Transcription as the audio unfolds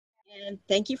And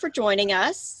thank you for joining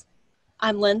us.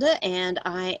 I'm Linda, and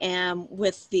I am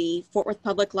with the Fort Worth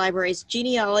Public Library's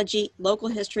Genealogy, Local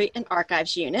History, and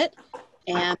Archives Unit.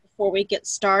 And before we get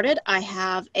started, I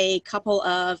have a couple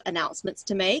of announcements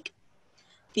to make.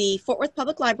 The Fort Worth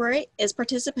Public Library is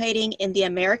participating in the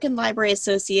American Library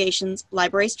Association's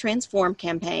Libraries Transform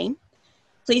campaign.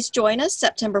 Please join us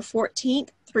September 14th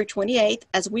through 28th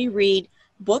as we read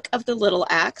Book of the Little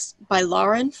Acts by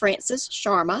Lauren Frances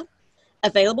Sharma,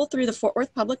 available through the Fort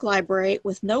Worth Public Library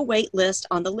with no wait list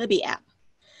on the Libby app.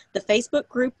 The Facebook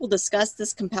group will discuss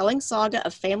this compelling saga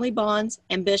of family bonds,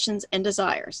 ambitions, and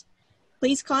desires.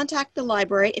 Please contact the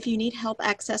library if you need help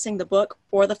accessing the book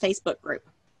or the Facebook group.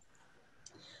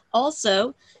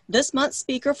 Also, this month's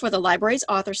speaker for the library's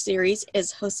author series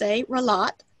is Jose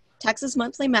Ralat, Texas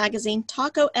Monthly Magazine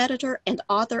taco editor and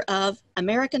author of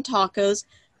American Tacos,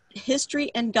 History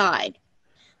and Guide.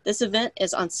 This event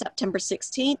is on September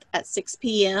 16th at 6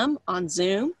 p.m. on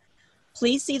Zoom.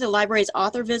 Please see the library's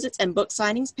author visits and book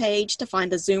signings page to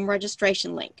find the Zoom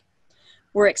registration link.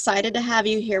 We're excited to have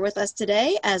you here with us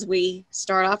today as we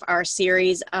start off our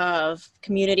series of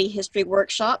community history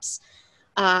workshops.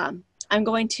 I'm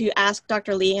going to ask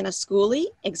Dr. Leanna Schooley,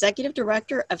 Executive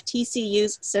Director of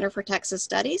TCU's Center for Texas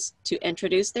Studies, to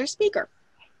introduce their speaker.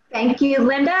 Thank you,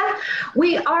 Linda.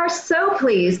 We are so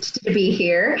pleased to be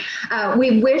here.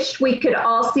 We wish we could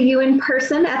all see you in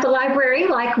person at the library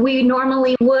like we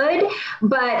normally would,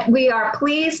 but we are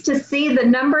pleased to see the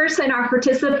numbers and our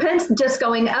participants just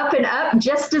going up and up,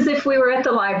 just as if we were at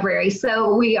the library.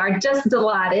 So we are just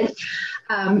delighted.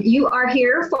 You are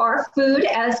here for Food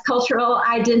as Cultural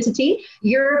Identity,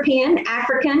 European,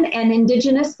 African, and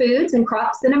Indigenous Foods and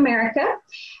Crops in America.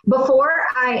 Before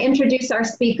I introduce our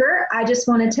speaker, I just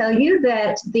want to tell you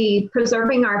that the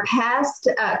Preserving Our Past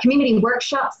Community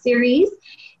Workshop Series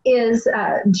is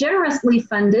generously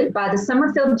funded by the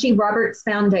Summerfield G. Roberts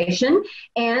Foundation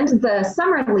and the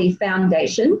Summerlee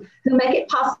Foundation, who make it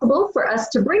possible for us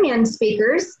to bring in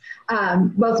speakers,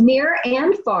 both near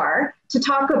and far, to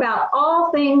talk about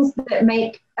all things that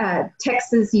make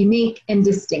Texas unique and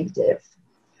distinctive.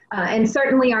 And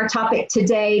certainly our topic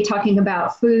today, talking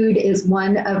about food, is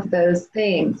one of those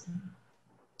things.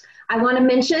 I want to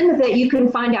mention that you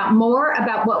can find out more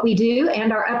about what we do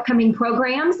and our upcoming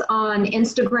programs on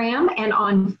Instagram and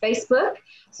on Facebook.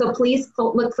 So please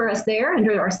look for us there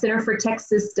under our Center for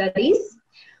Texas Studies.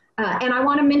 And I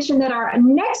want to mention that our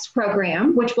next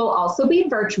program, which will also be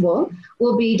virtual,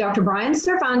 will be Dr. Brian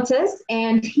Cervantes,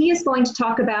 and he is going to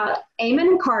talk about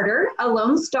Amon Carter, A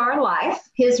Lone Star Life,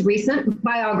 his recent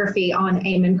biography on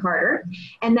Amon Carter,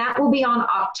 and that will be on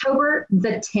October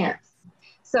the 10th.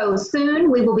 So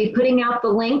soon we will be putting out the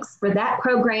links for that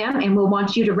program, and we'll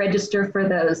want you to register for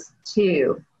those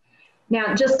too.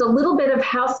 Now, just a little bit of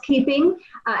housekeeping.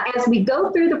 As we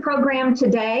go through the program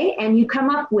today and you come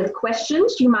up with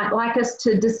questions you might like us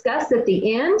to discuss at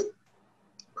the end,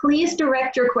 please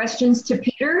direct your questions to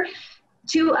Peter,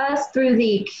 to us through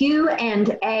the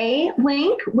Q&A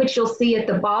link, which you'll see at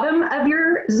the bottom of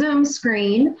your Zoom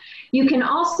screen. You can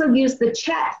also use the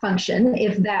chat function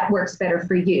if that works better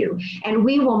for you. And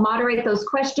we will moderate those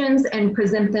questions and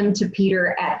present them to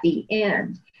Peter at the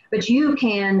end. But you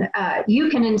can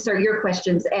insert your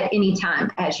questions at any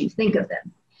time as you think of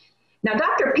them. Now,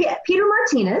 Dr. Peter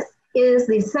Martínez is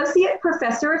the Associate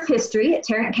Professor of History at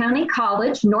Tarrant County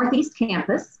College Northeast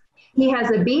Campus. He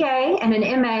has a BA and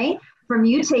an MA from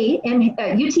UTA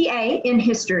in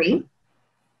history.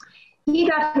 He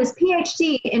got his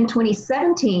PhD in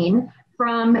 2017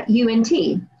 from UNT,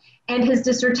 and his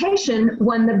dissertation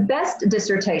won the best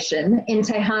dissertation in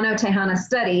Tejano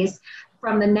Studies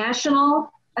from the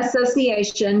National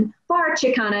Association for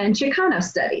Chicana and Chicano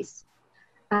Studies.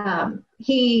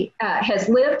 He's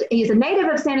a native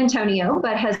of San Antonio,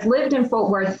 but has lived in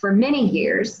Fort Worth for many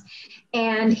years,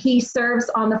 and he serves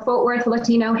on the Fort Worth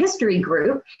Latino History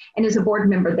Group and is a board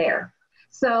member there.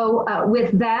 So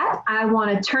with that, I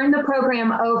want to turn the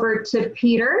program over to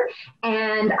Peter,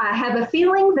 and I have a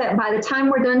feeling that by the time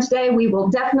we're done today, we will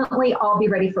definitely all be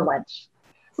ready for lunch.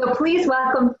 So please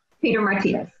welcome Peter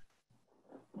Martínez.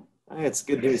 It's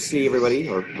good to see everybody,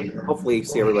 or hopefully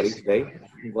see everybody today.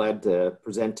 I'm glad to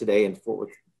present today in Fort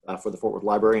Worth for the Fort Worth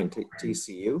Library and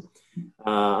TCU.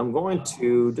 I'm going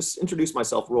to just introduce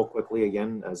myself real quickly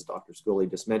again, as Dr.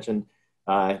 Schooley just mentioned.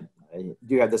 I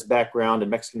do have this background in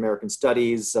Mexican American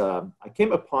Studies. I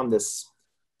came upon this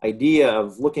idea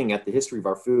of looking at the history of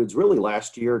our foods really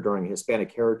last year during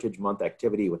Hispanic Heritage Month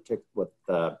activity with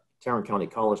Tarrant County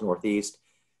College Northeast.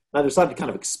 I decided to kind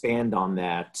of expand on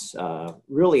that,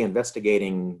 really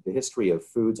investigating the history of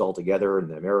foods altogether in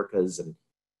the Americas and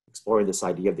exploring this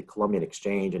idea of the Columbian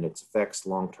Exchange and its effects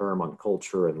long-term on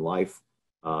culture and life,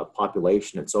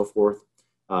 population, and so forth.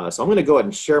 So I'm going to go ahead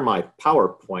and share my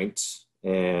PowerPoint,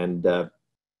 and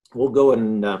we'll go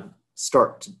and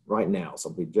start right now. So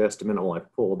it'll be just a minute while I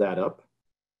pull that up.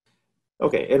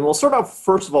 Okay, and we'll start off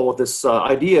first of all with this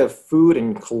idea of food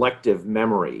and collective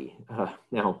memory.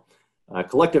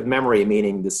 Collective memory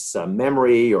meaning this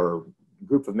memory or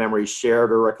group of memories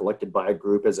shared or recollected by a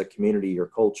group as a community or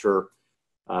culture.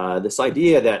 This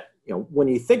idea that, when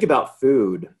you think about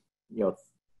food,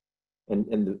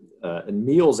 and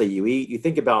meals that you eat, you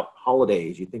think about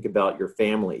holidays, you think about your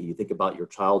family, you think about your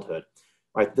childhood,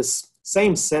 right? This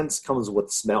same sense comes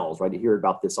with smells, right? You hear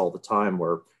about this all the time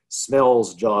where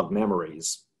smells jog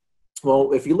memories.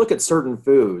 Well, if you look at certain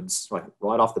foods,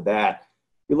 right off the bat,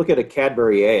 you look at a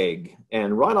Cadbury egg,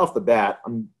 and right off the bat,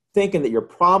 I'm thinking that you're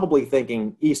probably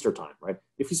thinking Easter time, right?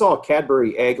 If you saw a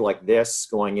Cadbury egg like this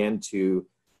going into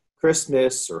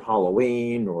Christmas or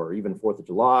Halloween or even 4th of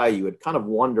July, you would kind of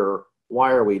wonder,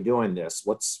 why are we doing this?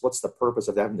 What's the purpose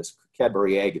of having this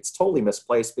Cadbury egg? It's totally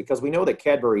misplaced because we know that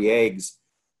Cadbury eggs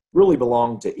really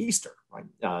belong to Easter,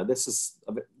 right? This is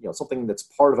something that's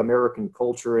part of American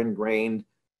culture ingrained.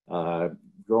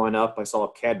 Growing up, I saw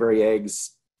Cadbury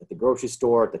eggs at the grocery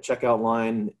store, at the checkout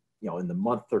line, in the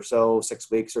month or so,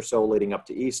 6 weeks or so leading up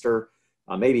to Easter,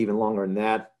 maybe even longer than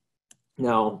that.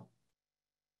 Now,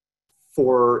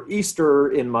 for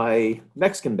Easter in my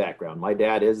Mexican background, my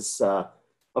dad is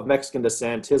of Mexican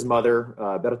descent. His mother,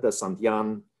 Berta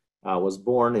Santillan, was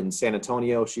born in San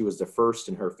Antonio. She was the first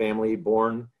in her family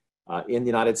born in the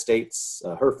United States.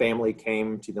 Her family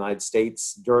came to the United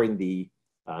States during the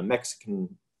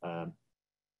Mexican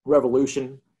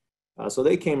Revolution. So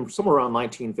they came somewhere around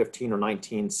 1915 or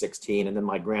 1916, and then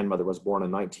my grandmother was born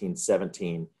in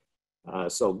 1917.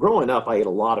 So growing up, I ate a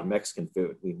lot of Mexican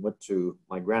food. We went to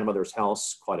my grandmother's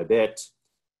house quite a bit.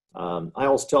 I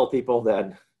always tell people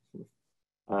that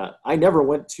I never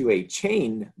went to a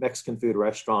chain Mexican food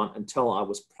restaurant until I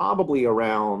was probably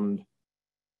around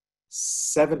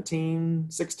 16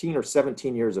 or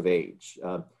 17 years of age.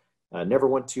 Never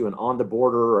went to an on the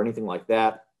border or anything like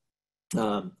that.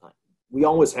 We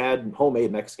always had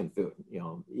homemade Mexican food,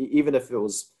 even if it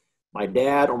was my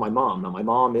dad or my mom. Now, my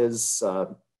mom is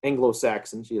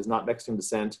Anglo-Saxon. She is not Mexican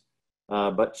descent,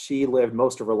 but she lived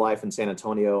most of her life in San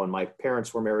Antonio, and my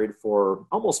parents were married for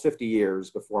almost 50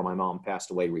 years before my mom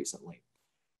passed away recently.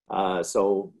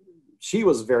 So she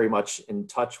was very much in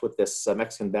touch with this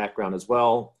Mexican background as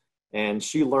well, and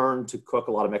she learned to cook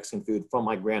a lot of Mexican food from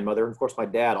my grandmother. And of course, my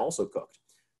dad also cooked.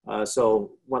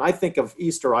 So when I think of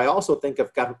Easter, I also think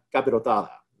of capirotada.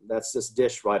 That's this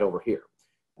dish right over here.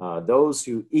 Those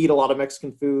who eat a lot of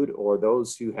Mexican food or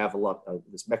those who have a lot of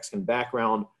this Mexican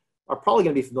background are probably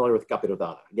going to be familiar with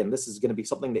capirotada. Again, this is going to be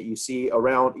something that you see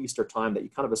around Easter time that you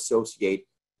kind of associate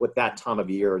with that time of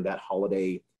year and that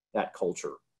holiday, that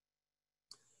culture.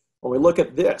 When we look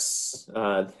at this,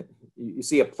 you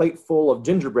see a plate full of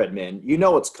gingerbread men. You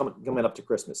know it's coming up to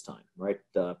Christmas time, right?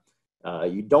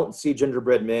 You don't see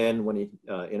gingerbread men when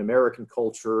in American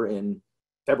culture in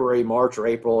February, March, or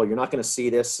April. You're not going to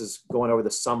see this as going over the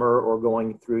summer or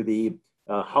going through the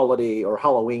holiday or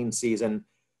Halloween season.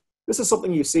 This is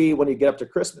something you see when you get up to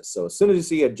Christmas. So as soon as you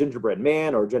see a gingerbread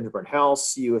man or a gingerbread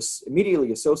house, you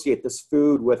immediately associate this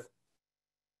food with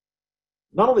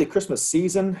not only the Christmas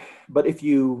season, but if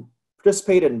you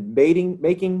participate in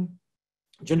making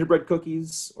gingerbread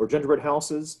cookies or gingerbread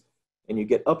houses, and you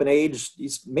get up in age,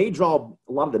 these may draw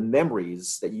a lot of the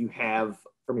memories that you have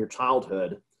from your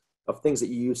childhood of things that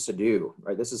you used to do,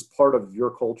 right? This is part of your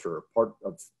culture, part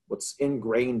of what's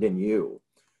ingrained in you.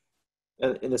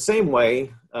 And in the same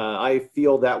way, I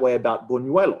feel that way about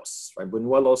buñuelos, right?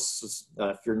 Buñuelos,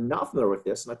 if you're not familiar with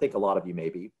this, and I think a lot of you may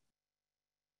be,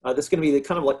 this is going to be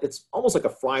kind of like, it's almost like a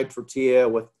fried tortilla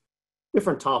with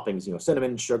different toppings,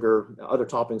 cinnamon, sugar, other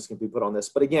toppings can be put on this.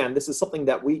 But again, this is something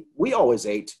that we always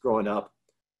ate growing up,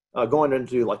 going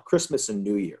into like Christmas and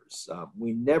New Year's.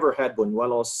 We never had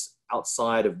buñuelos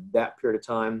outside of that period of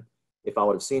time. If I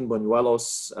would have seen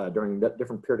buñuelos during that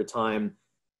different period of time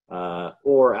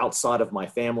or outside of my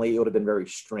family, it would have been very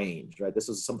strange, right? This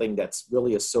is something that's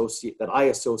really that I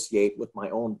associate with my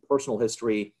own personal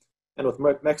history and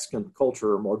with Mexican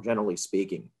culture more generally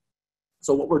speaking.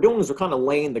 So what we're doing is we're kind of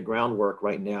laying the groundwork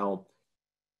right now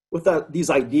with these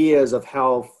ideas of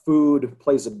how food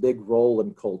plays a big role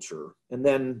in culture. And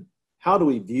then how do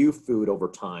we view food over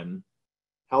time?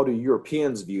 How do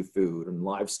Europeans view food and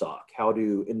livestock? How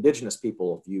do indigenous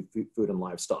people view food and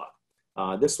livestock?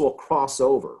 This will cross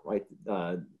over, right?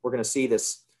 We're going to see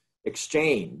this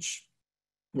exchange.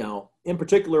 Now, in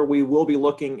particular, we will be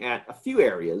looking at a few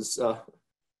areas.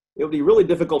 it would be really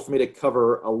difficult for me to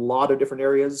cover a lot of different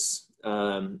areas.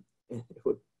 It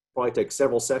would probably take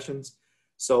several sessions.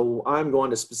 So I'm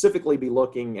going to specifically be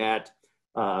looking at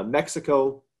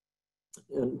Mexico.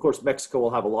 And of course, Mexico will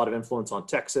have a lot of influence on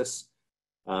Texas.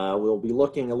 We'll be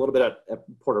looking a little bit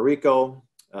at Puerto Rico.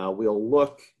 We'll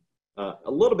look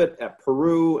a little bit at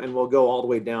Peru, and we'll go all the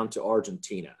way down to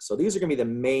Argentina. So these are going to be the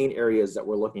main areas that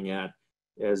we're looking at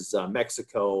is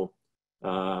Mexico,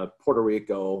 Puerto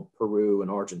Rico, Peru, and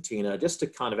Argentina, just to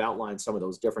kind of outline some of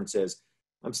those differences.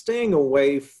 I'm staying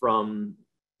away from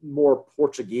more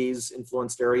Portuguese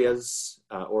influenced areas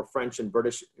or French and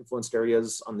British influenced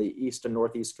areas on the east and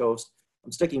northeast coast.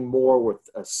 I'm sticking more with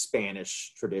a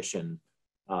Spanish tradition.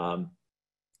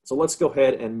 So let's go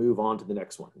ahead and move on to the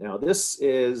next one. Now, this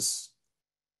is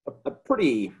a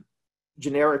pretty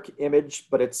generic image,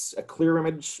 but it's a clear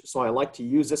image. So I like to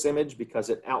use this image because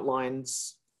it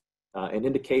outlines and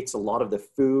indicates a lot of the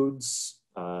foods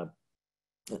and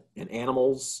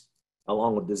animals,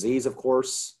 along with disease, of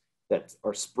course, that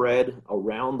are spread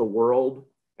around the world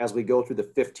as we go through the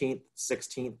 15th,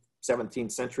 16th,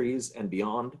 17th centuries and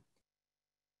beyond.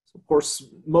 So of course,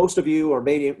 most of you, or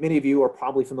many of you, are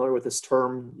probably familiar with this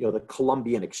term, the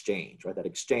Columbian Exchange, right? That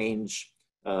exchange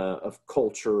of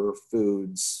culture,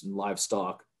 foods, and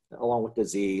livestock, along with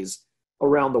disease,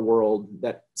 around the world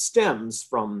that stems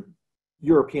from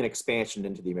European expansion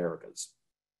into the Americas.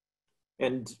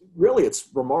 And really, it's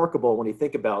remarkable when you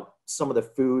think about some of the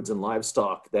foods and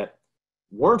livestock that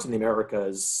weren't in the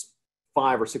Americas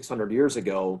 500 or 600 years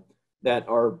ago that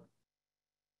are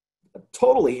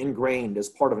totally ingrained as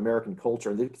part of American culture.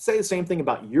 And they could say the same thing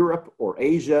about Europe or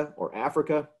Asia or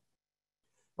Africa,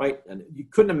 right? And you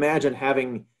couldn't imagine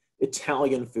having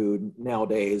Italian food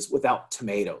nowadays without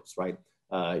tomatoes, right?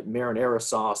 Marinara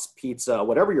sauce, pizza,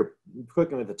 whatever you're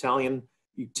cooking with Italian,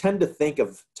 you tend to think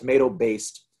of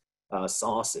tomato-based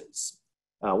sauces.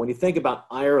 When you think about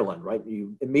Ireland, right,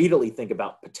 you immediately think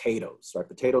about potatoes, right?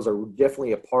 Potatoes are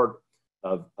definitely a part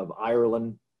of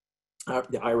Ireland,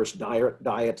 the Irish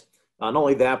diet. Not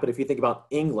only that, but if you think about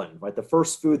England, right, the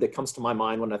first food that comes to my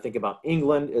mind when I think about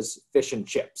England is fish and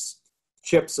chips.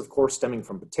 Chips, of course, stemming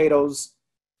from potatoes,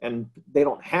 and they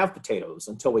don't have potatoes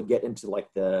until we get into like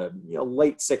the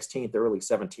late 16th, early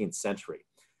 17th century.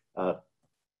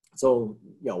 So,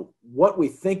 what we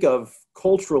think of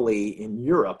culturally in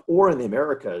Europe or in the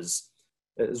Americas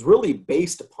is really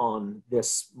based upon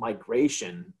this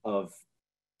migration of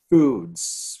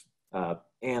foods,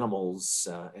 animals,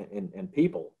 and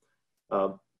people.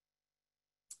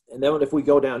 And then if we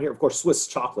go down here, of course, Swiss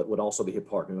chocolate would also be a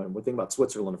part. And when we think about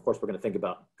Switzerland, of course, we're going to think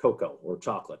about cocoa or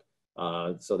chocolate.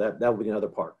 So that would be another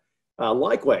part.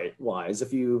 Likewise,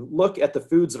 if you look at the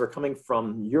foods that are coming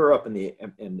from Europe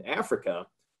and Africa,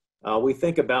 we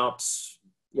think about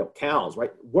cows,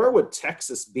 right? Where would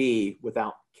Texas be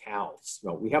without cows?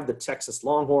 We have the Texas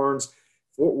Longhorns.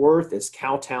 Fort Worth is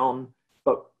cow town,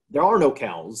 but there are no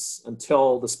cows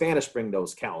until the Spanish bring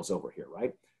those cows over here,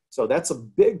 right? So that's a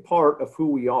big part of who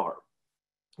we are.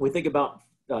 We think about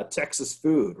Texas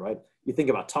food, right? You think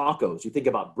about tacos, you think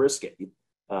about brisket,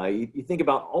 you think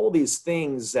about all these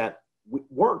things that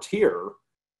weren't here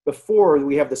before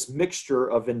we have this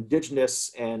mixture of indigenous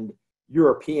and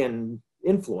European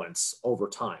influence over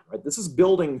time, right? This is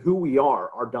building who we are,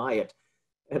 our diet.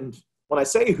 And when I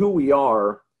say who we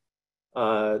are,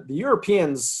 the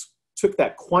Europeans took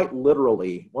that quite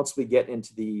literally once we get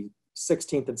into the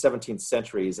 16th and 17th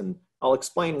centuries. And I'll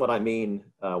explain what I mean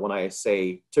when I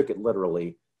say took it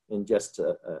literally in just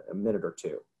a minute or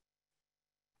two.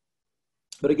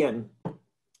 But again,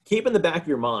 keep in the back of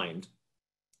your mind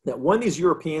that when these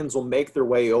Europeans will make their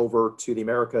way over to the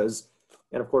Americas,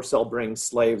 and of course they'll bring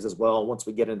slaves as well once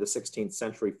we get into the 16th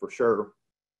century for sure,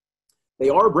 they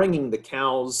are bringing the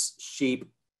cows, sheep,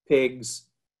 pigs,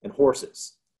 and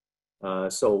horses.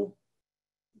 So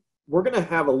we're going to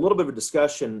have a little bit of a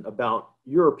discussion about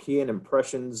European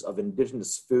impressions of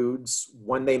indigenous foods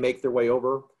when they make their way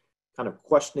over, kind of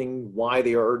questioning why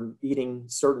they are eating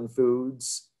certain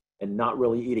foods and not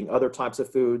really eating other types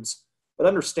of foods. But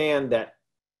understand that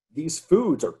these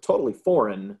foods are totally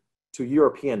foreign to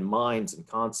European minds and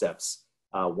concepts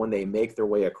when they make their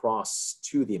way across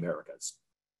to the Americas.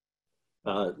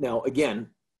 Now, again,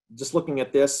 just looking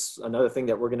at this, another thing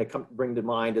that we're going to bring to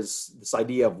mind is this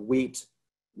idea of wheat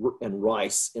and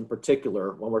rice in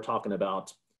particular when we're talking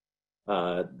about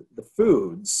the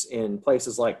foods in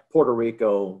places like Puerto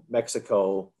Rico,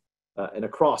 Mexico, and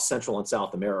across Central and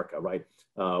South America, right?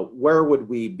 Where would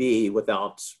we be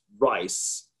without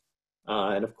rice?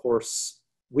 And of course,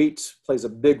 wheat plays a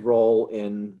big role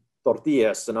in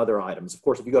tortillas and other items. Of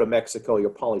course, if you go to Mexico, you'll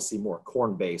probably see more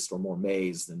corn-based or more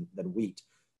maize than wheat.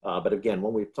 But again,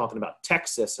 when we're talking about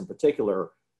Texas in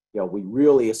particular, we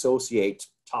really associate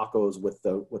tacos with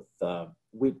the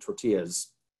wheat tortillas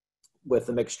with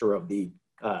a mixture of the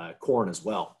corn as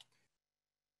well.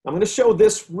 I'm going to show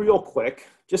this real quick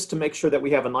just to make sure that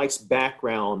we have a nice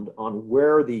background on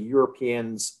where the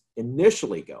Europeans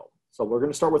initially go. So we're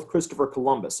going to start with Christopher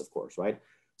Columbus, of course, right?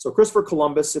 So Christopher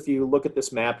Columbus, if you look at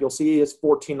this map, you'll see it's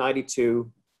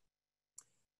 1492.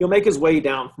 He'll make his way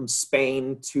down from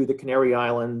Spain to the Canary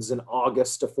Islands in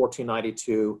August of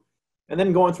 1492. And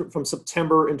then going through from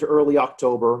September into early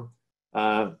October,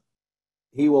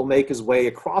 he will make his way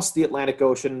across the Atlantic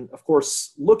Ocean, of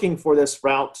course, looking for this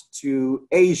route to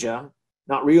Asia,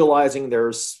 not realizing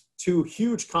there's two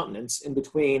huge continents in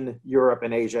between Europe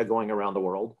and Asia going around the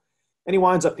world. And he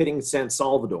winds up hitting San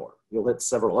Salvador. He'll hit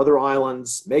several other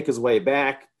islands, make his way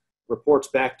back, reports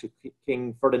back to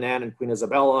King Ferdinand and Queen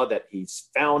Isabella that he's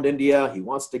found India. He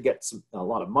wants to get a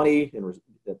lot of money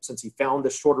since he found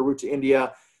this shorter route to India.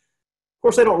 Of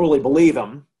course, they don't really believe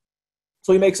him.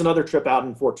 So he makes another trip out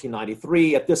in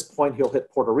 1493. At this point, he'll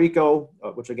hit Puerto Rico,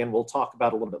 which again, we'll talk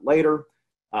about a little bit later.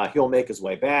 He'll make his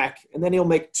way back, and then he'll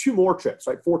make two more trips,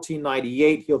 right?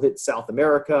 1498, he'll hit South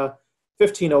America.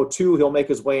 1502, he'll make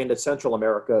his way into Central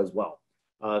America as well.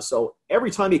 So every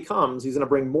time he comes, he's going to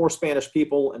bring more Spanish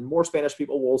people, and more Spanish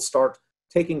people will start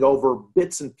taking over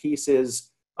bits and pieces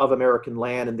of American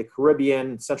land in the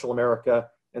Caribbean, Central America,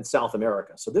 and South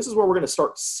America. So this is where we're going to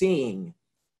start seeing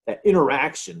that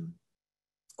interaction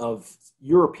of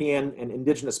European and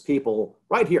indigenous people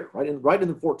right here, right in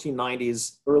the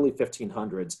 1490s, early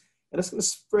 1500s. And it's going to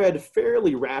spread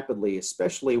fairly rapidly,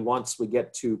 especially once we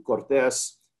get to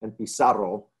Cortés and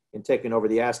Pizarro in taking over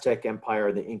the Aztec Empire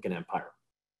and the Incan Empire.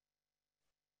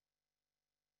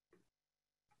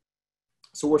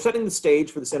 So we're setting the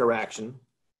stage for this interaction,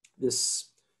 this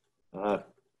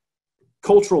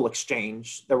cultural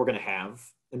exchange that we're going to have,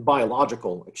 and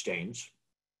biological exchange.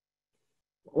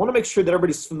 I want to make sure that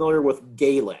everybody's familiar with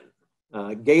Galen.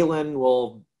 Galen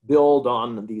will build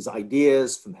on these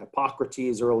ideas from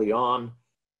Hippocrates early on.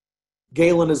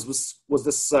 Galen was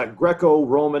this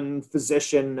Greco-Roman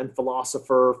physician and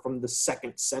philosopher from the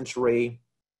 2nd century.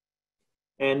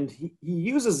 And he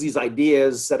uses these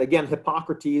ideas that, again,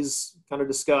 Hippocrates kind of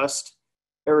discussed.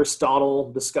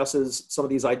 Aristotle discusses some of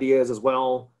these ideas as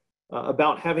well,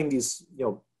 about having these,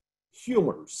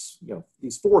 humors,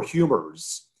 these four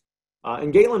humors.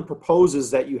 And Galen proposes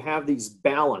that you have this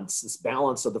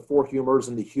balance of the four humors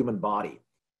in the human body.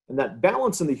 And that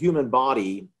balance in the human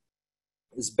body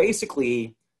is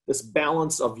basically this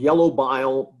balance of yellow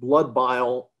bile,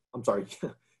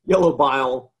 yellow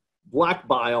bile, black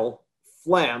bile,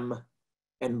 phlegm,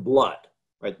 and blood,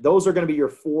 right? Those are going to be your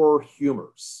four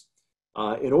humors.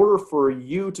 In order for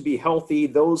you to be healthy,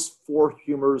 those four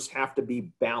humors have to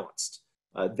be balanced.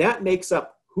 That makes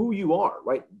up who you are,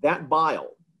 right? That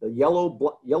bile, the yellow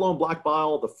and black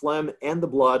bile, the phlegm, and the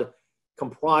blood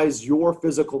comprise your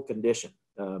physical condition.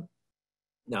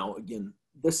 Now, again,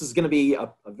 this is going to be a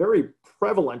very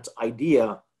prevalent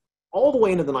idea all the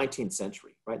way into the 19th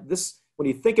century, right? When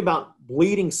you think about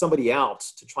bleeding somebody out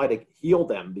to try to heal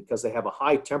them because they have a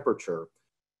high temperature,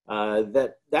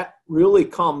 that really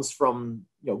comes from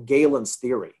Galen's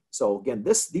theory. So again,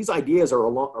 these ideas are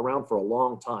around for a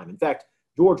long time. In fact,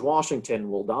 George Washington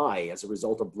will die as a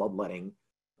result of bloodletting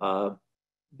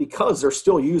because they're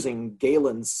still using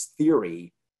Galen's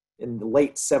theory in the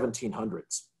late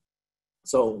 1700s.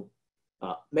 So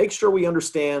make sure we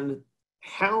understand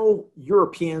how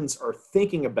Europeans are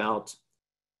thinking about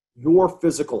your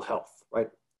physical health, right?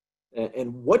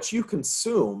 And what you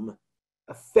consume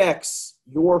affects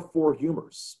your four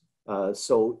humors.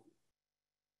 So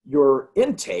your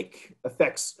intake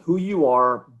affects who you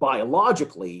are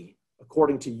biologically,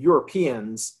 according to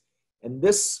Europeans, and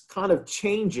this kind of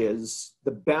changes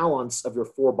the balance of your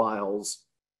four biles.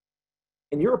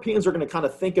 And Europeans are going to kind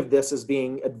of think of this as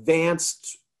being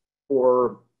advanced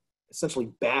or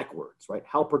essentially backwards, right?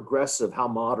 How progressive, how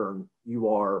modern you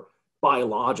are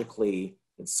biologically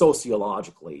and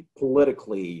sociologically,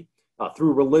 politically,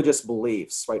 through religious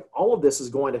beliefs, right? All of this is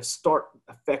going to start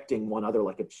affecting one another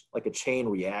like a chain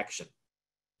reaction.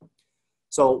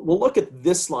 So we'll look at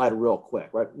this slide real quick,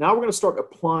 right? Now we're going to start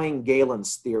applying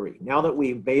Galen's theory, now that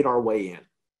we've made our way in.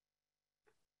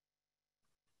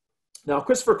 Now,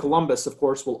 Christopher Columbus, of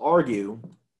course, will argue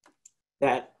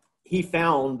that he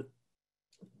found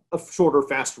a shorter,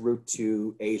 faster route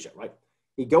to Asia, right?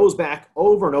 He goes back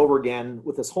over and over again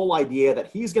with this whole idea that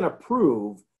he's going to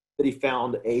prove that he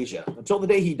found Asia. Until the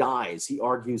day he dies, he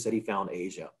argues that he found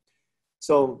Asia.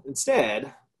 So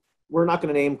instead, we're not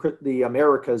going to name the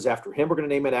Americas after him. We're going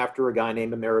to name it after a guy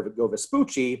named Amerigo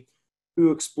Vespucci,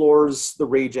 who explores the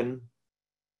region,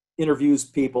 interviews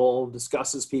people,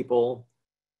 discusses people,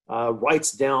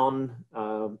 writes down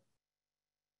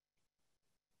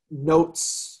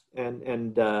notes,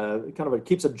 and kind of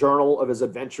keeps a journal of his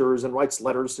adventures and writes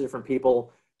letters to different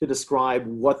people to describe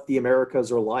what the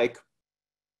Americas are like.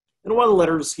 In one of the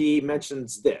letters, he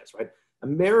mentions this, right?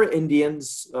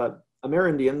 Amerindians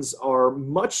are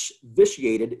much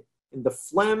vitiated in the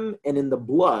phlegm and in the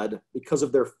blood because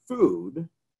of their food,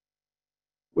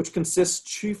 which consists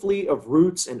chiefly of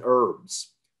roots and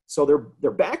herbs. So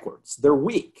they're backwards, they're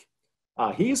weak.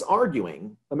 He's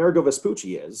arguing, Amerigo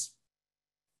Vespucci is,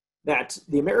 that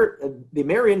the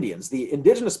Amerindians, the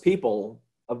indigenous people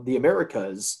of the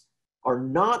Americas, are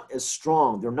not as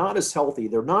strong, they're not as healthy,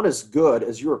 they're not as good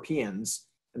as Europeans.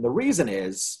 And the reason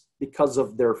is because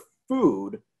of their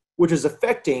food, which is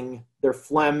affecting their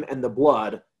phlegm and the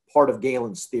blood, part of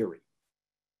Galen's theory.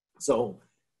 So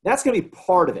that's going to be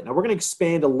part of it. Now we're going to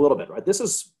expand a little bit, right? This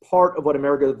is part of what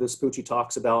Amerigo Vespucci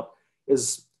talks about,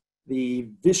 is the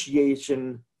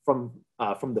vitiation from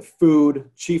the food,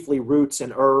 chiefly roots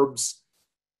and herbs.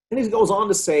 And he goes on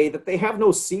to say that they have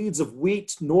no seeds of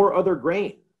wheat nor other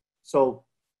grain. So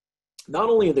not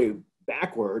only are they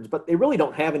backwards, but they really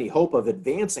don't have any hope of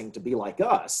advancing to be like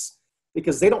us,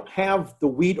 because they don't have the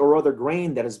wheat or other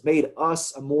grain that has made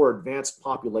us a more advanced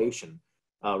population,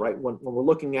 right? When we're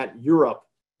looking at Europe,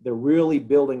 they're really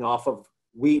building off of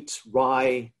wheat,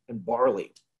 rye, and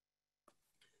barley.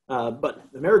 But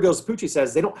Amerigo Vespucci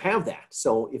says they don't have that.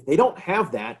 So if they don't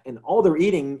have that and all they're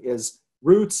eating is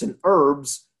roots and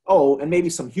herbs, and maybe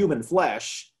some human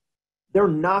flesh, they're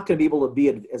not going to be able to be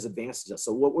as advanced as us.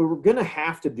 So what we're going to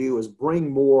have to do is bring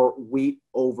more wheat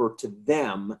over to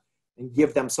them and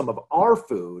give them some of our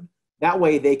food. That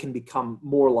way they can become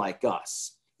more like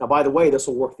us. Now, by the way, this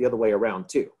will work the other way around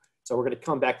too. So we're going to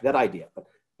come back to that idea.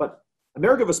 But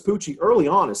Amerigo Vespucci early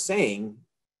on is saying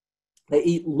they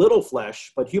eat little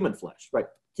flesh, but human flesh, right?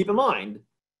 Keep in mind,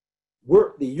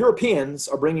 the Europeans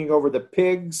are bringing over the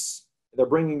pigs, they're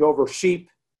bringing over sheep,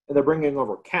 and they're bringing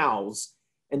over cows.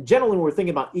 And generally, when we're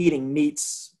thinking about eating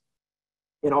meats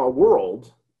in our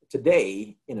world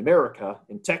today, in America,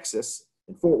 in Texas,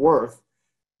 in Fort Worth,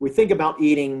 we think about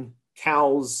eating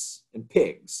cows and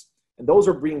pigs. And those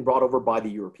are being brought over by the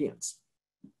Europeans.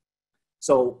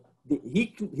 So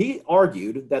he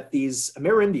argued that these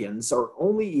Amerindians are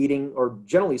only eating, or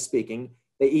generally speaking,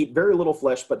 they eat very little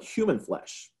flesh, but human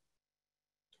flesh.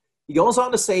 He goes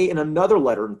on to say in another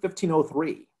letter in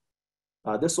 1503,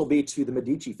 this will be to the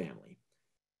Medici family,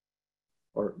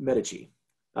 or Medici.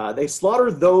 They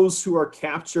slaughter those who are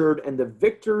captured, and the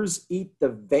victors eat the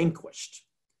vanquished.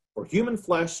 For human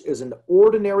flesh is an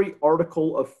ordinary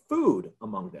article of food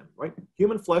among them, right?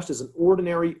 Human flesh is an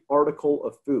ordinary article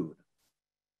of food.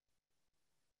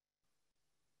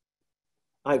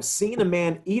 I've seen a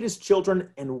man eat his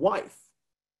children and wife,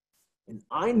 and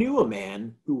I knew a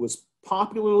man who was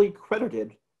popularly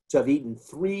credited to have eaten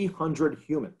 300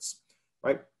 humans,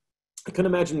 right? I couldn't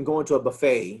imagine going to a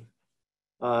buffet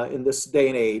in this day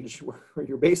and age where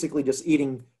you're basically just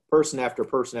eating person after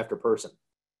person after person.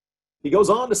 He goes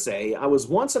on to say, I was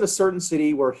once in a certain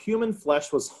city where human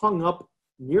flesh was hung up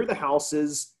near the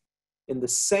houses in the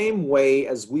same way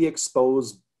as we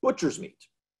expose butcher's meat,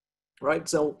 right?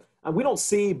 So we don't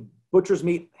see butcher's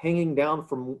meat hanging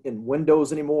down in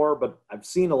windows anymore, but I've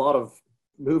seen a lot of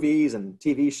movies and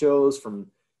TV shows from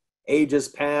ages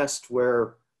past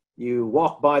where you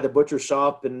walk by the butcher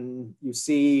shop and you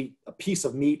see a piece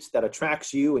of meat that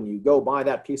attracts you and you go buy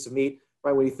that piece of meat,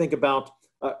 right? When you think about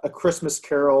a Christmas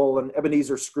Carol and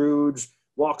Ebenezer Scrooge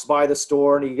walks by the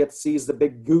store and he sees the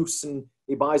big goose and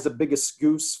he buys the biggest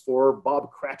goose for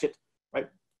Bob Cratchit, right?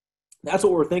 That's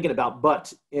what we're thinking about.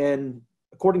 But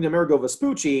according to Amerigo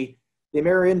Vespucci, the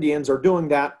Amerindians are doing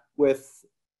that with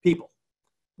people.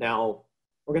 Now,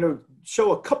 we're going to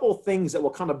show a couple of things that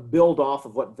will kind of build off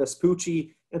of what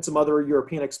Vespucci and some other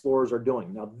European explorers are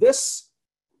doing. Now, this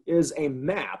is a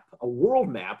map, a world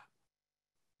map,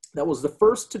 that was the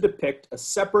first to depict a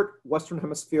separate Western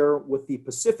Hemisphere with the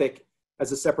Pacific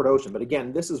as a separate ocean. But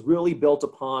again, this is really built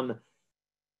upon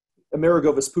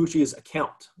Amerigo Vespucci's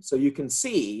account. So you can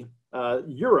see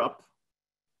Europe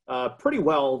pretty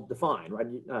well defined, right?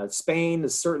 Spain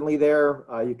is certainly there.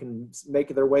 You can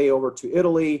make their way over to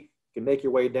Italy. You can make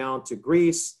your way down to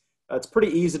Greece. It's pretty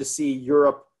easy to see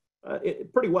Europe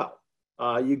pretty well.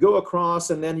 You go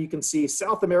across and then you can see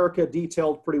South America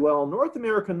detailed pretty well. North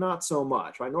America, not so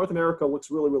much, right? North America looks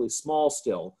really, really small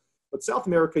still. But South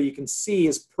America, you can see,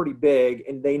 is pretty big,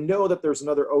 and they know that there's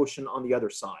another ocean on the other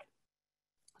side.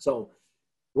 So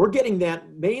we're getting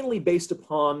that mainly based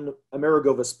upon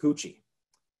Amerigo Vespucci.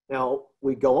 Now,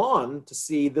 we go on to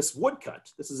see this woodcut.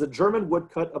 This is a German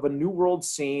woodcut of a New World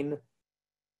scene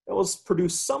that was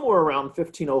produced somewhere around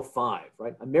 1505,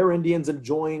 right? Amerindians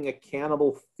enjoying a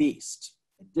cannibal feast.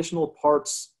 Additional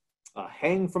parts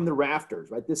hang from the rafters,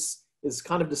 right? This is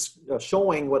kind of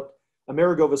showing what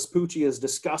Amerigo Vespucci is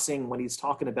discussing when he's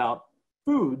talking about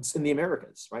foods in the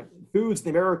Americas, right? Foods in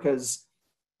the Americas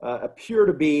appear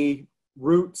to be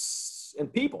roots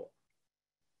and people.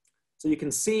 So you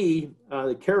can see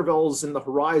the caravels in the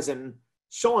horizon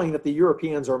showing that the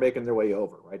Europeans are making their way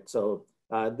over, right? So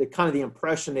the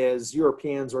impression is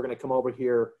Europeans are going to come over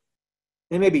here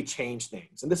and maybe change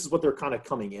things. And this is what they're kind of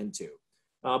coming into.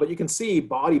 But you can see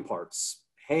body parts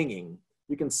hanging.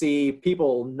 You can see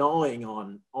people gnawing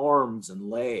on arms and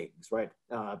legs, right?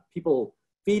 People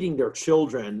feeding their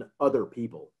children other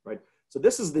people, right? So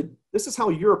this is how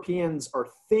Europeans are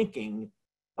thinking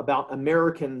about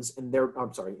Americans and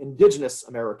Indigenous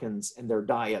Americans and their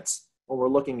diets when we're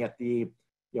looking at the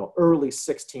early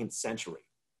 16th century.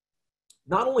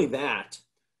 Not only that,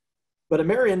 but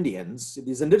Amerindians,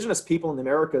 these indigenous people in the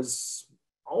Americas,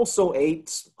 also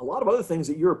ate a lot of other things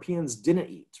that Europeans didn't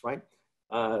eat, right?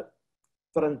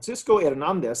 Francisco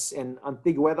Hernández in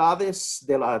Antigüedades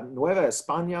de la Nueva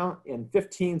España in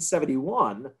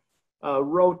 1571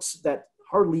 wrote that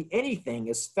hardly anything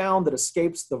is found that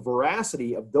escapes the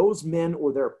voracity of those men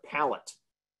or their palate.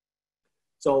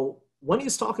 So when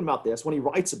he's talking about this, when he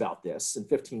writes about this in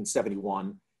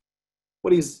 1571,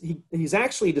 what he's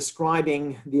actually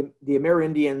describing the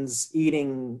Amerindians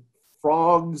eating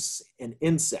frogs and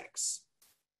insects.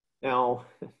 Now,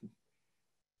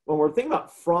 when we're thinking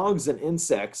about frogs and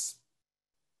insects,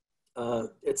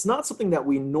 it's not something that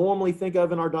we normally think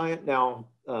of in our diet. Now,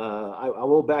 I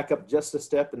will back up just a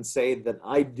step and say that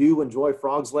I do enjoy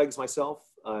frog's legs myself.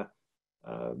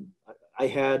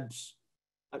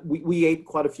 We ate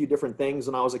quite a few different things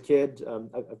when I was a kid.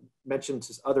 I've mentioned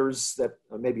to others that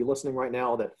may be listening right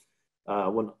now that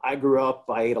when I grew up,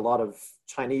 I ate a lot of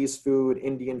Chinese food,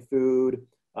 Indian food,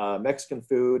 Mexican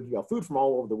food, food from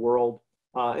all over the world.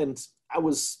 And I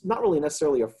was not really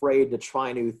necessarily afraid to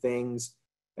try new things.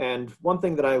 And one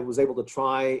thing that I was able to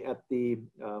try at the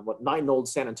Night in Old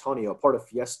San Antonio, part of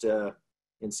Fiesta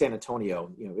in San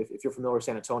Antonio, if you're familiar with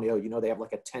San Antonio, they have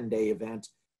like a 10-day event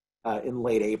in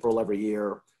late April every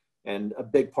year. And a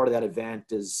big part of that event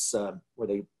is where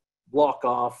they block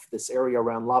off this area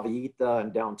around La Villita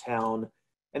and downtown,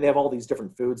 and they have all these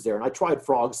different foods there. And I tried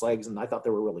frog's legs, and I thought they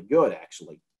were really good,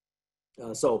 actually.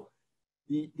 So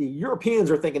the Europeans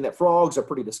are thinking that frogs are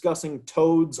pretty disgusting,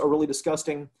 toads are really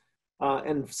disgusting,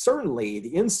 and certainly the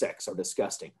insects are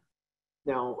disgusting.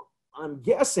 Now, I'm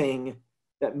guessing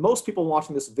that most people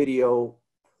watching this video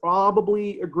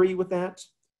probably agree with that,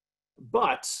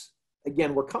 but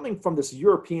again, we're coming from this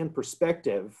European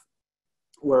perspective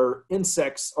where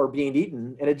insects are being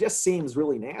eaten, and it just seems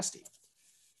really nasty.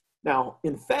 Now,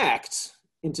 in fact,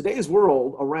 in today's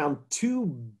world, around 2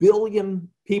 billion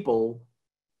people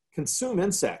consume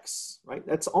insects, right?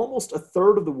 That's almost a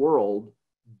third of the world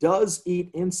does eat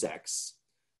insects.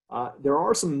 There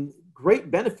are some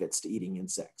great benefits to eating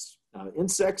insects.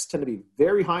 Insects tend to be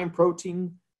very high in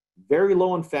protein, very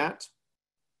low in fat.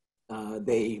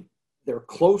 They're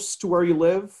close to where you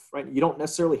live, right? You don't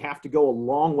necessarily have to go a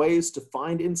long ways to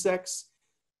find insects.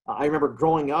 I remember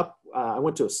growing up, I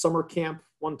went to a summer camp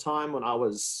one time when I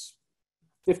was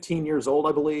 15 years old,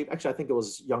 I believe. Actually, I think it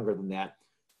was younger than that.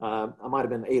 I might have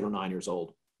been 8 or 9 years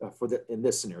old in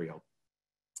this scenario.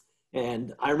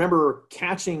 And I remember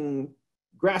catching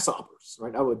grasshoppers,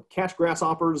 right? I would catch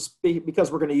grasshoppers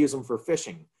because we're going to use them for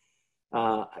fishing.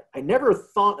 I never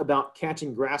thought about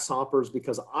catching grasshoppers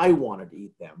because I wanted to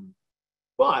eat them.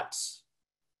 But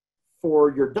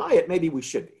for your diet, maybe we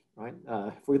should be, right?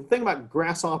 If we think about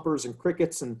grasshoppers and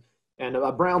crickets and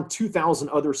around 2,000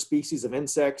 other species of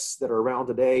insects that are around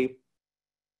today,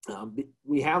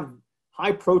 we have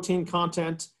high protein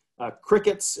content.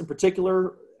 Crickets in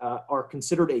particular are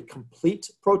considered a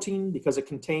complete protein because it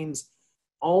contains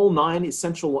all 9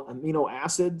 essential amino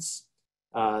acids.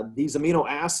 These amino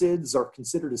acids are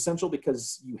considered essential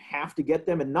because you have to get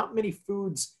them, and not many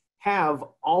foods have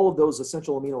all of those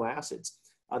essential amino acids.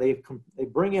 They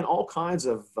bring in all kinds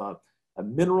of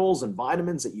minerals and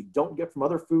vitamins that you don't get from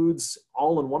other foods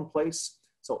all in one place.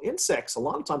 So insects a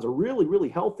lot of times are really, really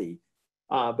healthy,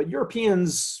 but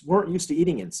Europeans weren't used to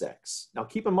eating insects. Now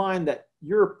keep in mind that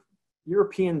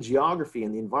European geography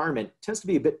and the environment tends to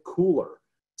be a bit cooler.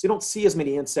 So you don't see as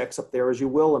many insects up there as you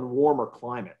will in warmer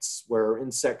climates where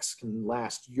insects can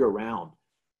last year-round.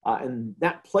 And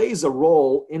that plays a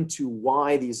role into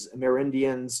why these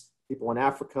Amerindians, people in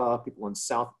Africa, people in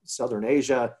Southern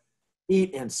Asia,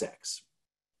 eat insects.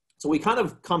 So we kind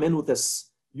of come in with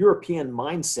this European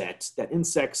mindset that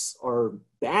insects are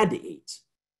bad to eat.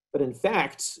 But in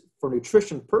fact, for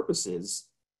nutrition purposes,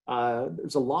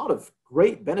 there's a lot of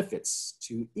great benefits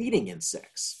to eating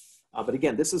insects. But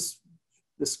again, this is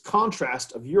this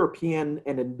contrast of European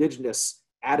and indigenous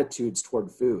attitudes toward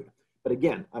food. But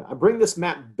again, I bring this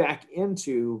map back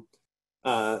into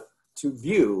to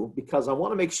view because I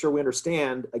want to make sure we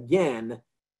understand, again,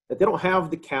 that they don't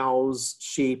have the cows,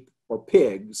 sheep, or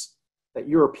pigs that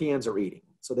Europeans are eating.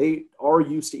 So they are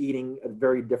used to eating a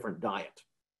very different diet.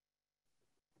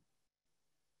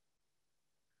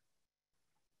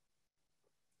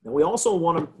 Now, we also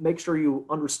want to make sure you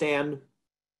understand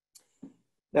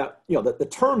that, that the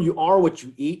term "you are what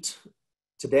you eat"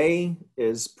 today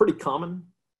is pretty common,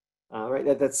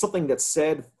 right? That's something that's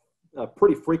said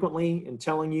pretty frequently in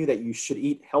telling you that you should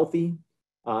eat healthy.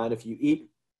 And if you eat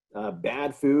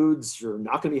bad foods, you're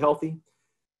not going to be healthy.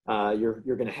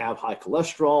 You're going to have high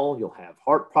cholesterol. You'll have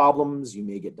heart problems. You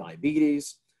may get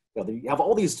diabetes. You have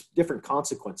all these different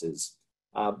consequences.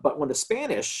 But when the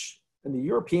Spanish and the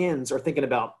Europeans are thinking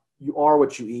about "you are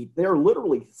what you eat," they're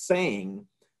literally saying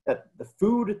that the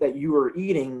food that you are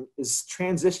eating is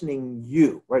transitioning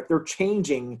you, right? They're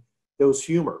changing those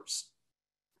humors.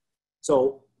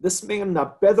 So this man,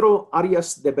 Pedro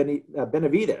Arias de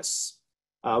Benavides,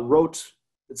 wrote,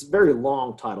 it's a very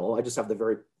long title. I just have the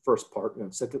very first part,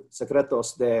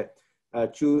 Secretos de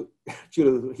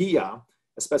Cirugía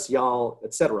Especial,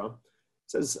 etc.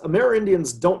 Says,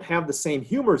 Amerindians don't have the same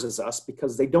humors as us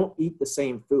because they don't eat the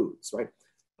same foods, right?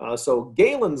 So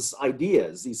Galen's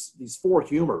ideas, these four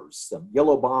humors,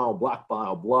 yellow bile, black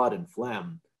bile, blood, and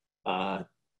phlegm,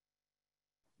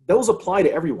 those apply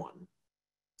to everyone.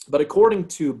 But according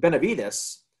to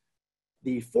Benavides,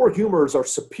 the four humors are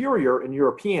superior in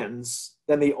Europeans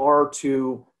than they are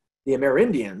to the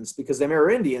Amerindians because the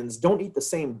Amerindians don't eat the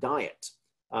same diet.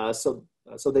 So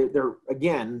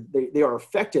they are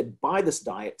affected by this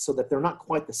diet so that they're not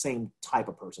quite the same type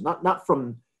of person, not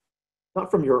from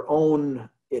your own,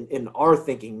 in our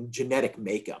thinking, genetic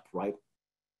makeup, right?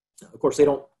 Of course, they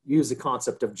don't use the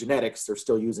concept of genetics. They're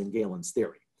still using Galen's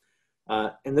theory.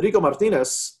 Enrico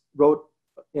Martínez wrote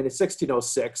in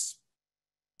 1606,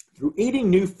 through eating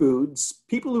new foods,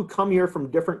 people who come here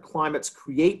from different climates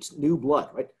create new blood,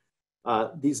 right?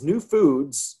 These new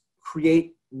foods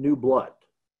create new blood.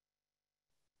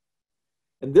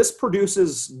 And this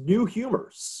produces new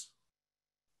humors.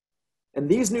 And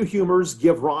these new humors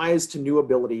give rise to new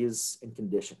abilities and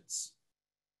conditions.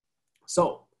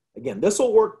 So, again, this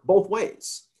will work both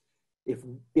ways.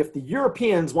 If the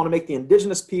Europeans want to make the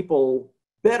indigenous people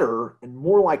better and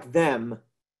more like them,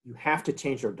 you have to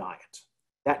change their diet.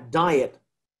 That diet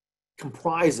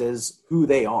comprises who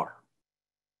they are.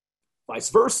 Vice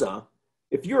versa,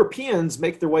 if Europeans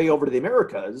make their way over to the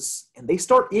Americas and they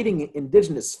start eating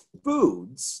indigenous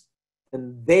foods,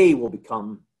 then they will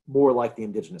become more like the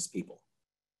indigenous people.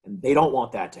 And they don't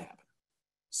want that to happen.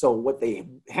 So what they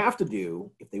have to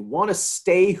do, if they want to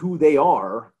stay who they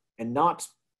are and not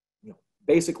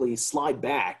basically slide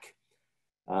back,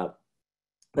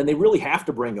 then they really have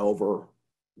to bring over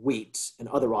wheat and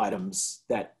other items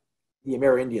that the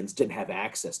Amerindians didn't have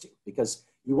access to, because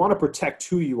you want to protect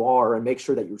who you are and make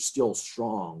sure that you're still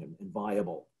strong and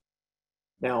viable.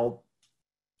 Now,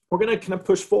 we're going to kind of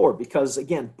push forward because,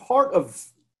 again, part of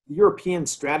the European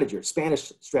strategy, or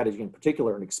Spanish strategy in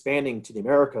particular, in expanding to the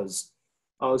Americas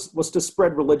was to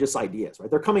spread religious ideas,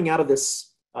 right? They're coming out of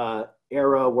this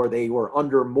era where they were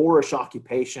under Moorish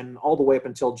occupation all the way up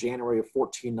until January of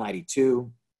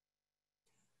 1492.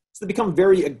 So they become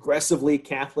very aggressively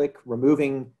Catholic,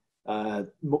 removing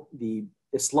the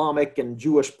Islamic and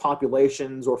Jewish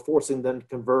populations or forcing them to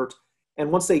convert.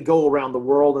 And once they go around the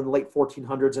world in the late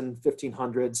 1400s and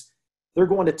 1500s, they're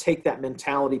going to take that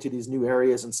mentality to these new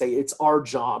areas and say, it's our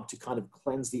job to kind of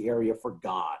cleanse the area for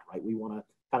God, right? We want to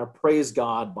kind of praise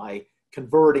God by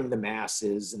converting the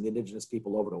masses and the indigenous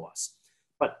people over to us.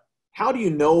 But how do you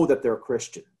know that they're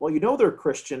Christian? Well, you know they're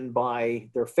Christian by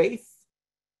their faith,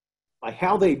 by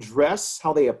how they dress,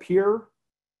 how they appear,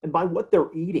 and by what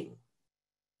they're eating.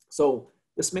 So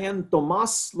this man,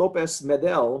 Tomás López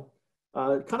Medel,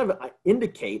 kind of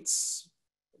indicates,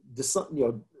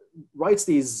 writes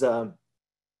these,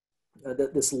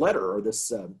 this letter or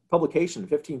this publication in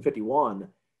 1551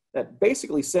 that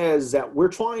basically says that we're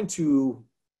trying to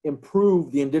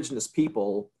improve the indigenous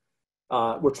people.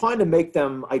 We're trying to make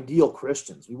them ideal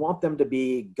Christians. We want them to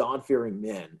be God-fearing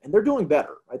men, and they're doing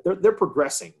better, right? They're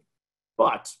progressing.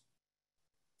 But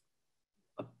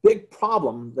a big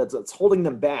problem that's holding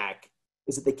them back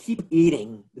is that they keep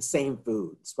eating the same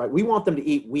foods, right? We want them to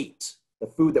eat wheat, the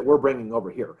food that we're bringing over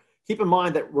here. keep in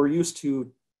mind that we're used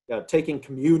to taking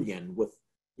communion with,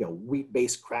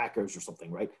 wheat-based crackers or something,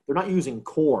 right? They're not using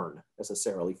corn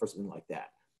necessarily for something like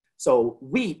that. So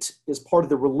wheat is part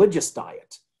of the religious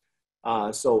diet.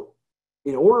 So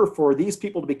in order for these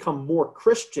people to become more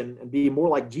Christian and be more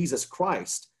like Jesus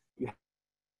Christ, you have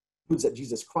foods that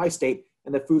Jesus Christ ate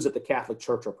and the foods that the Catholic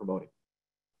Church are promoting.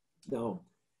 Now,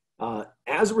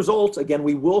 as a result, again,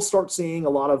 we will start seeing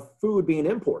a lot of food being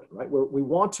imported, right? We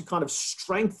want to kind of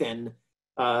strengthen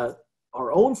our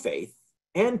own faith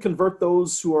and convert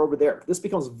those who are over there. This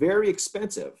becomes very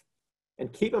expensive.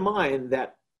 And keep in mind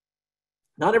that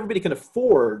not everybody can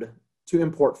afford to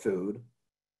import food,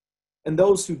 and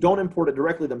those who don't import it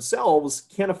directly themselves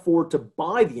can't afford to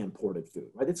buy the imported food,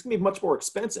 right? It's going to be much more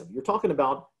expensive. You're talking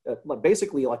about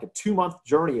basically like a 2-month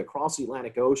journey across the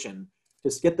Atlantic Ocean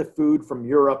to get the food from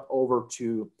Europe over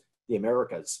to the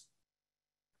Americas.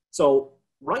 So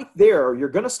right there, you're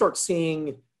going to start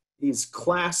seeing these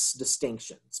class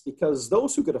distinctions, because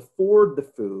those who could afford the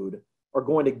food are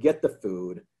going to get the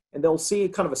food, and they'll see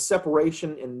kind of a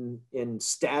separation in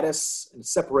status and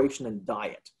separation in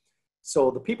diet.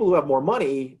 So the people who have more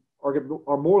money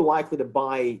are more likely to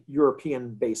buy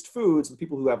European-based foods, and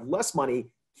people who have less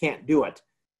money can't do it.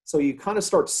 So you kind of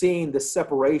start seeing this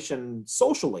separation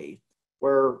socially,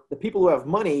 where the people who have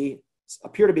money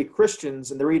appear to be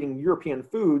Christians and they're eating European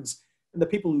foods, and the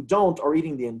people who don't are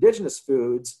eating the indigenous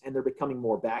foods, and they're becoming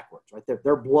more backwards, right?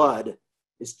 Their blood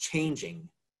is changing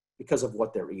because of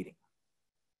what they're eating.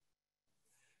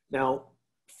 Now,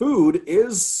 food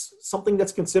is something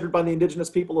that's considered by the indigenous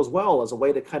people as well as a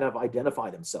way to kind of identify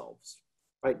themselves,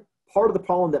 right? Part of the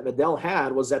problem that Medell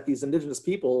had was that these indigenous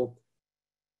people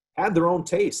had their own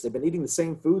taste. They've been eating the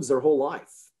same foods their whole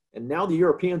life. And now the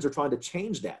Europeans are trying to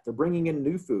change that. They're bringing in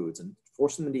new foods and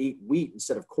forcing them to eat wheat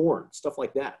instead of corn, stuff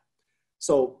like that.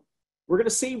 So we're going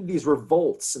to see these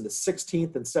revolts in the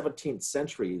 16th and 17th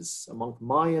centuries among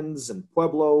Mayans and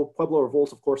Pueblo. Pueblo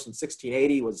revolt, of course, in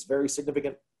 1680 was very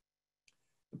significant.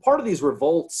 And part of these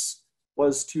revolts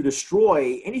was to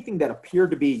destroy anything that appeared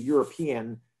to be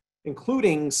European,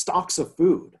 including stocks of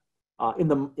food.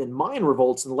 In Mayan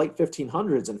revolts in the late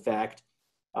 1500s, in fact,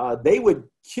 they would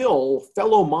kill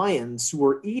fellow Mayans who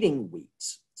were eating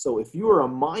wheat. So if you were a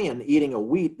Mayan eating a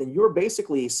wheat, then you're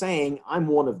basically saying, I'm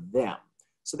one of them.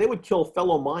 So they would kill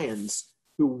fellow Mayans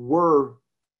who were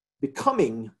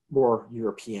becoming more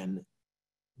European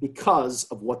because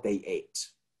of what they ate.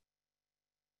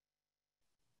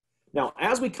 Now,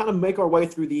 as we kind of make our way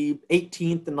through the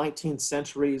 18th and 19th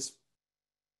centuries,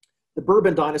 the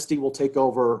Bourbon dynasty will take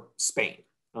over Spain.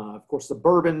 Of course, the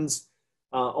Bourbons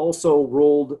also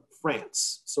ruled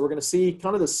France. So we're going to see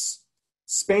kind of this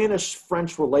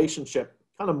Spanish-French relationship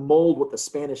kind of mold what the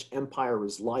Spanish Empire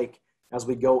is like as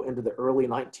we go into the early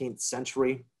 19th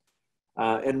century.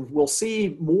 And we'll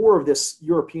see more of this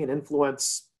European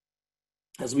influence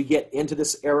as we get into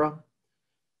this era.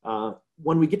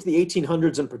 When we get to the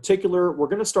 1800s in particular, we're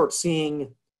going to start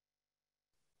seeing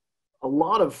a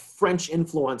lot of French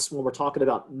influence when we're talking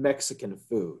about Mexican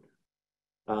food.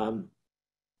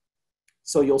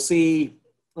 So you'll see,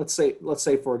 let's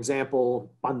say for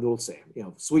example, pan dulce,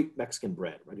 sweet Mexican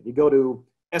bread, right? If you go to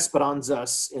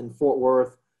Esperanzas in Fort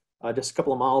Worth, just a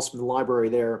couple of miles from the library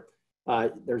there,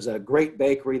 there's a great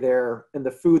bakery there, and the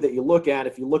food that you look at,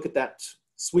 if you look at that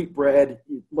sweet bread,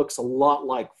 it looks a lot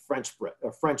like French bread,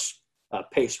 or French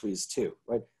pastries too,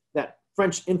 right? That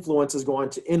French influence is going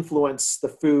to influence the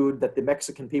food that the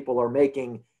Mexican people are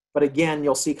making. But again,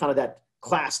 you'll see kind of that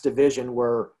class division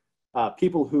where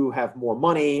people who have more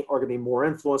money are going to be more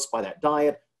influenced by that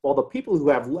diet, while the people who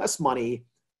have less money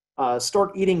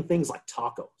start eating things like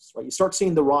tacos, right? You start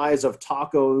seeing the rise of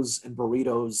tacos and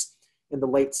burritos in the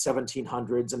late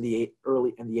 1700s and the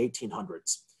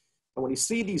 1800s. And when you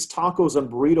see these tacos and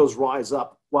burritos rise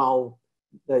up, while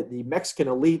the Mexican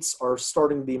elites are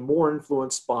starting to be more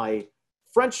influenced by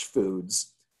French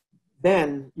foods,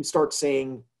 then you start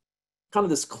seeing kind of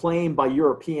this claim by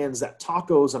Europeans that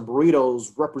tacos and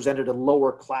burritos represented a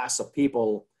lower class of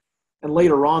people. And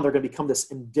later on, they're going to become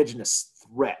this indigenous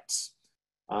threat.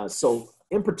 So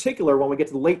in particular, when we get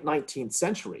to the late 19th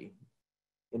century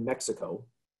in Mexico,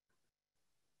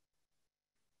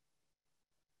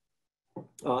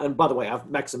 and by the way, I have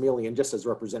Maximilian just as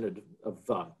representative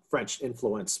of French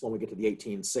influence when we get to the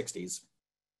 1860s.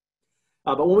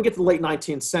 But when we get to the late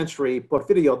 19th century,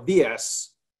 Porfirio Diaz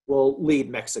will lead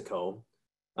Mexico,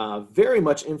 very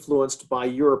much influenced by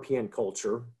European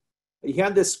culture. He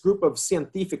had this group of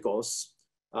científicos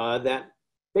that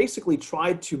basically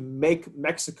tried to make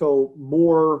Mexico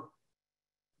more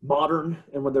modern.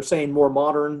 And when they're saying more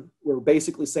modern, we're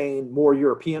basically saying more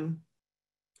European.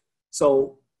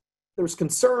 So there's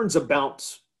concerns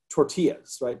about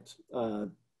tortillas, right?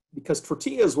 Because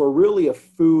tortillas were really a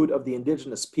food of the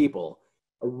indigenous people.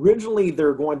 Originally,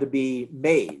 they're going to be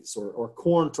maize or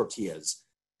corn tortillas,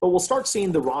 but we'll start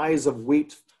seeing the rise of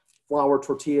wheat flour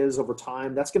tortillas over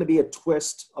time. That's going to be a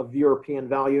twist of European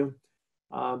value.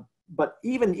 But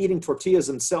even eating tortillas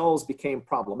themselves became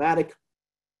problematic.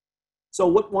 So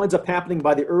what winds up happening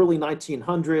by the early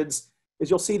 1900s is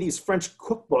you'll see these French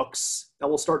cookbooks that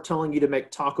will start telling you to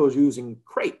make tacos using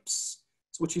crepes.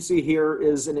 So what you see here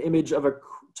is an image of a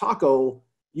taco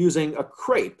using a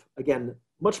crepe. Again,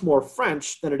 much more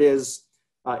French than it is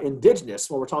indigenous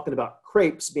when we're talking about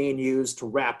crepes being used to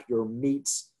wrap your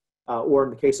meats, or in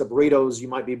the case of burritos, you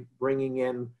might be bringing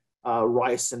in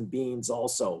rice and beans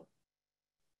also.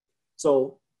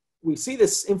 So we see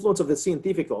this influence of the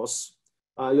científicos.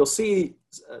 You'll see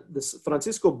this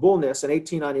Francisco Bulnes in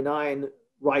 1899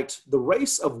 write, "The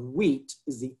race of wheat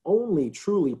is the only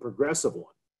truly progressive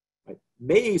one. Right?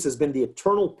 Maize has been the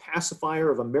eternal pacifier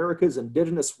of America's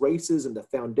indigenous races and the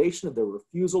foundation of their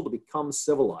refusal to become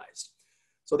civilized."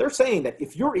 So they're saying that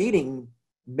if you're eating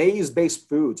maize-based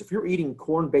foods, if you're eating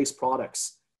corn-based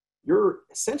products, you're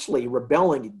essentially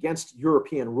rebelling against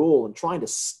European rule and trying to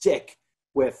stick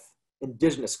with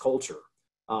indigenous culture.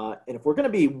 And if we're going to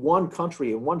be one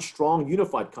country and one strong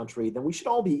unified country, then we should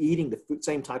all be eating the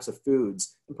same types of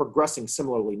foods and progressing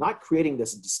similarly, not creating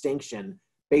this distinction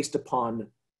based upon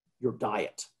your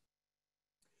diet.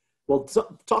 We'll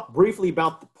talk briefly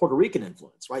about the Puerto Rican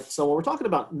influence, right? So when we're talking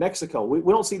about Mexico, we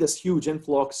don't see this huge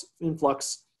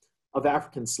influx of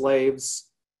African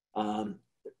slaves.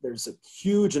 There's a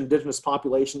huge indigenous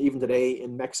population even today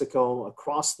in Mexico,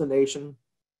 across the nation.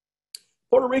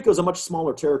 Puerto Rico is a much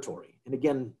smaller territory. And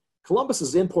again, Columbus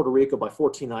is in Puerto Rico by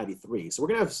 1493. So we're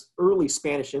going to have early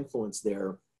Spanish influence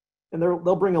there, and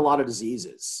they'll bring a lot of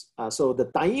diseases. So the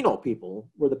Taino people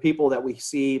were the people that we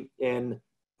see in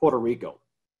Puerto Rico.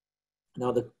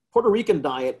 Now, the Puerto Rican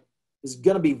diet is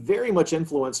going to be very much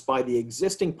influenced by the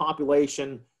existing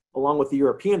population, along with the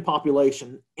European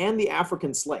population and the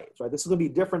African slaves, right? This is going to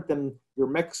be different than your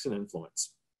Mexican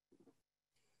influence.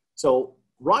 So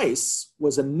rice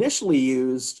was initially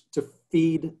used to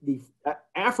feed the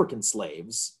African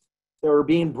slaves that were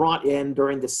being brought in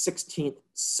during the 16th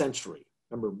century.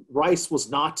 Remember, rice was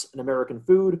not an American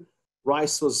food.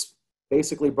 Rice was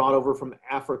basically brought over from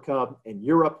Africa and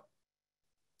Europe.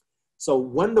 So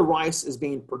when the rice is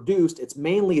being produced, it's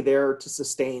mainly there to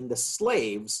sustain the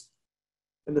slaves.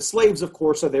 And the slaves, of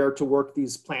course, are there to work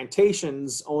these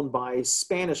plantations owned by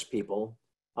Spanish people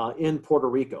in Puerto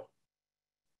Rico.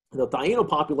 The Taino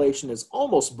population is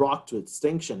almost brought to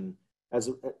extinction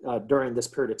during this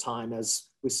period of time, as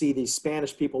we see these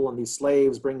Spanish people and these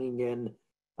slaves bringing in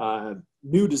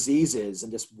new diseases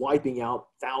and just wiping out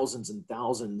thousands and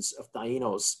thousands of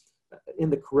Tainos in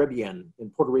the Caribbean,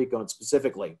 in Puerto Rico and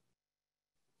specifically.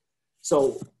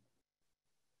 So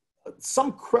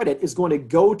some credit is going to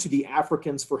go to the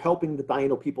Africans for helping the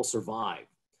Taino people survive.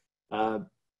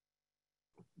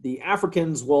 The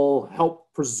Africans will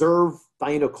help preserve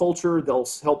Taino culture. They'll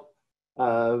help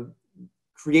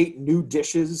create new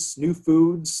dishes, new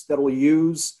foods that will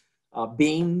use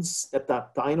beans that the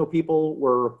Taino people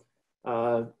were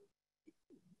that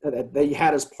they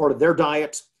had as part of their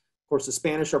diet. Of course, the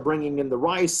Spanish are bringing in the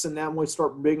rice, and then we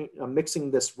start mixing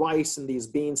this rice and these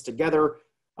beans together.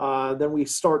 Then we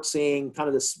start seeing kind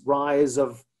of this rise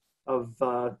of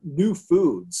new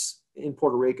foods in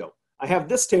Puerto Rico. I have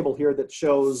this table here that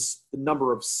shows the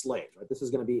number of slaves. Right? This is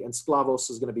going to be,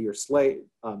 esclavos is going to be your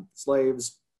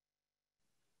slaves.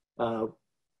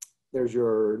 There's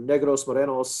your negros,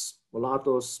 morenos,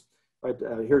 mulattos. Right?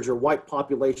 Here's your white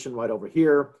population right over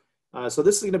here. So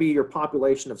this is going to be your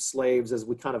population of slaves as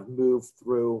we kind of move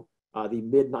through the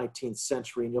mid-19th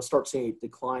century. And you'll start seeing a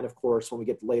decline, of course, when we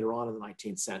get later on in the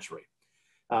 19th century.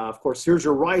 Of course, here's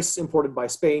your rice imported by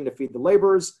Spain to feed the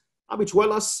laborers.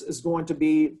 Habichuelas is going to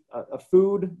be a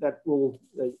food that will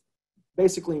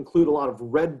basically include a lot of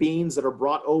red beans that are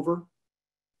brought over.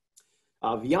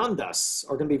 Viandas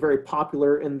are going to be very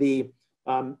popular in the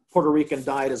Puerto Rican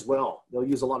diet as well. They'll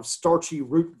use a lot of starchy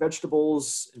root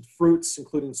vegetables and fruits,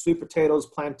 including sweet potatoes,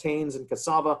 plantains, and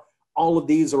cassava. All of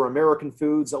these are American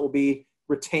foods that will be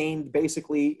retained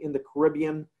basically in the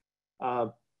Caribbean.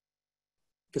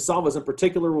 Cassavas in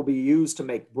particular will be used to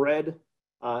make bread.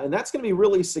 And that's going to be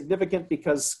really significant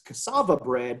because cassava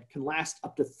bread can last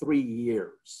up to 3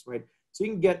 years, right? So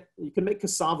you can make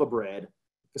cassava bread.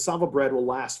 Cassava bread will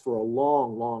last for a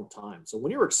long, long time. So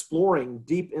when you're exploring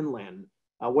deep inland,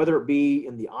 whether it be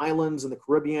in the islands in the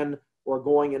Caribbean or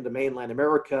going into mainland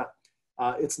America,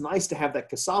 it's nice to have that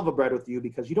cassava bread with you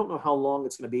because you don't know how long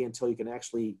it's going to be until you can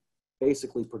actually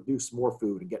basically produce more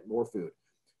food and get more food.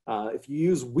 If you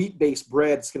use wheat-based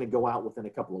bread, it's going to go out within a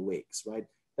couple of weeks, right?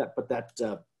 But that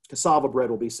cassava bread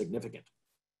will be significant.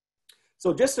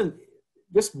 So just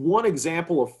one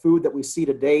example of food that we see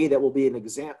today that will be an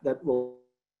example that will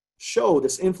show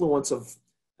this influence of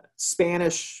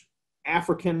Spanish,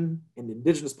 African, and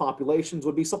indigenous populations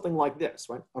would be something like this,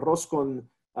 right? Arroz con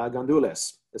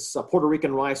gandules, this Puerto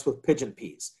Rican rice with pigeon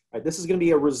peas, right? This is going to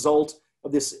be a result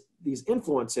of these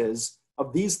influences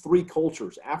of these three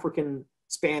cultures, African,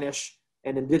 Spanish,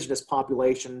 and indigenous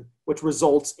population, which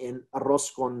results in arroz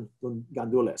con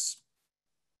gandules.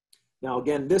 Now,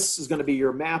 again, this is going to be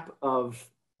your map of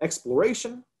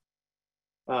exploration.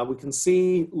 We can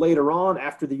see later on,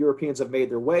 after the Europeans have made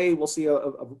their way, we'll see a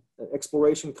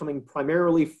exploration coming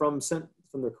primarily from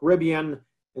the Caribbean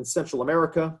and Central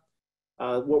America.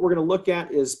 What we're going to look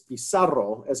at is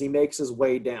Pizarro as he makes his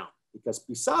way down, because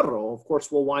Pizarro, of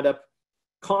course, will wind up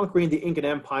conquering the Incan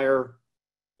Empire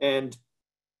and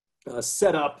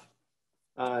set up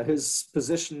his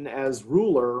position as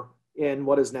ruler in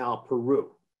what is now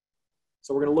Peru.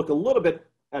 So we're going to look a little bit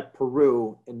at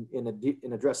Peru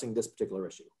in addressing this particular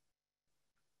issue.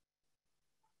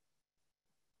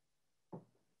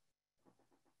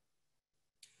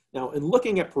 Now, in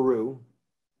looking at Peru,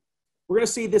 we're going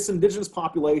to see this indigenous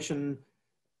population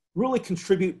really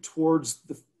contribute towards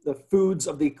the foods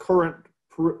of the current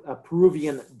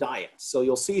Peruvian diet. So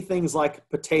you'll see things like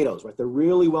potatoes, right? They're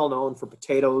really well known for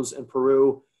potatoes in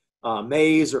Peru,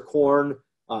 maize or corn,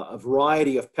 a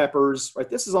variety of peppers, right?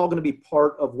 This is all going to be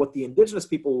part of what the indigenous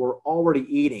people were already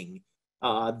eating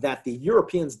that the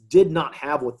Europeans did not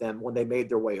have with them when they made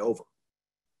their way over.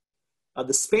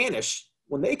 The Spanish,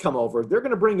 when they come over, they're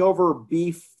going to bring over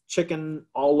beef, chicken,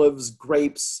 olives,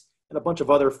 grapes, and a bunch of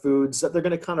other foods that they're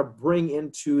going to kind of bring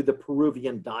into the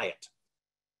Peruvian diet.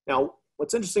 Now,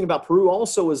 what's interesting about Peru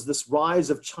also is this rise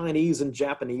of Chinese and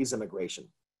Japanese immigration.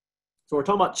 So we're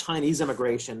talking about Chinese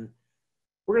immigration.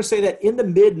 We're going to say that in the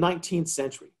mid-19th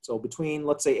century, so between,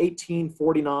 let's say,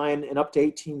 1849 and up to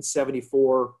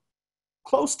 1874,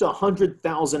 close to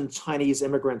 100,000 Chinese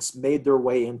immigrants made their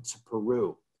way into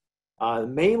Peru,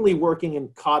 mainly working in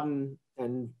cotton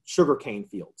and sugarcane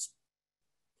fields.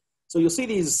 So you'll see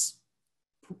these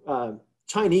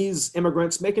Chinese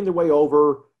immigrants making their way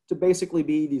over to basically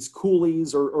be these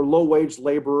coolies or low-wage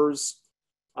laborers.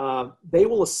 They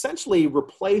will essentially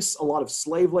replace a lot of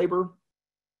slave labor.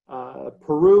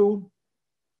 Peru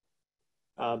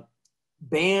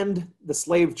banned the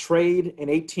slave trade in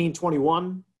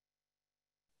 1821.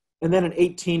 And then in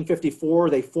 1854,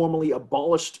 they formally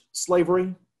abolished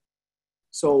slavery.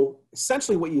 So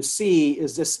essentially what you see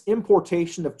is this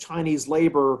importation of Chinese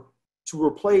labor to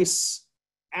replace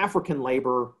African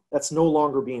labor that's no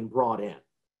longer being brought in.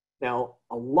 Now,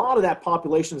 a lot of that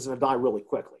population is going to die really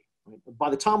quickly. Right? By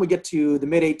the time we get to the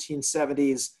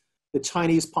mid-1870s, the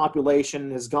Chinese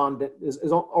population is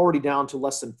already down to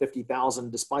less than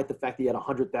 50,000, despite the fact that you had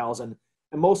 100,000,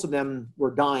 and most of them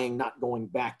were dying, not going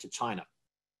back to China.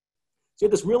 So you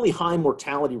had this really high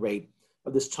mortality rate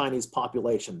of this Chinese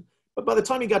population. But by the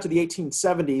time you got to the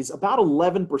 1870s, about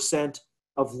 11%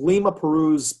 of Lima,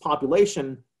 Peru's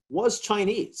population was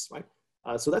Chinese, right?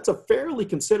 So that's a fairly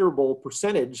considerable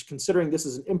percentage, considering this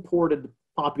is an imported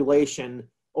population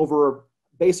over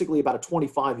basically about a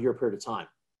 25-year period of time.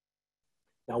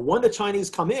 Now, when the Chinese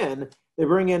come in, they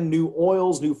bring in new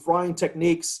oils, new frying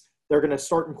techniques. They're going to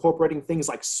start incorporating things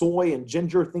like soy and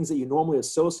ginger, things that you normally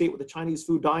associate with the Chinese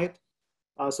food diet.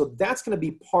 So that's going to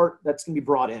be that's going to be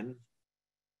brought in.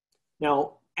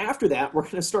 Now, after that, we're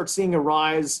going to start seeing a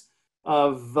rise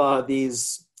of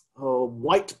these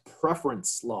white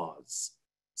preference laws.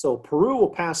 So Peru will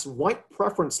pass white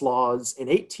preference laws in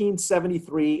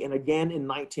 1873 and again in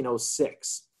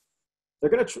 1906. They're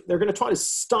going to try to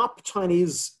stop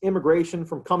Chinese immigration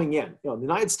from coming in. You know, the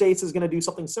United States is going to do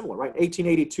something similar, right?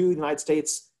 1882, the United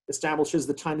States establishes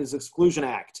the Chinese Exclusion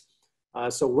Act.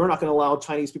 So we're not going to allow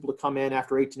Chinese people to come in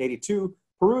after 1882.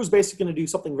 Peru is basically going to do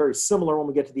something very similar when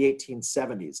we get to the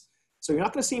 1870s. So you're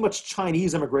not going to see much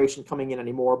Chinese immigration coming in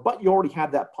anymore, but you already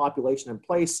have that population in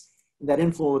place, and that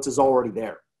influence is already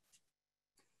there.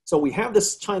 So we have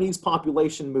this Chinese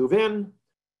population move in,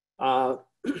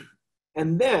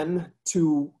 and then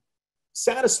to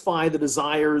satisfy the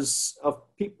desires of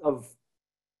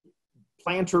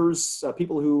planters,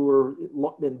 people who are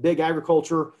in big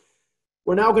agriculture,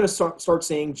 we're now going to start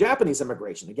seeing Japanese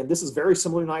immigration. Again, this is very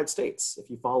similar to the United States. If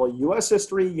you follow U.S.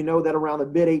 history, you know that around the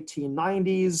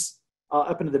mid-1890s,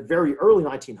 up into the very early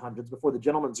 1900s, before the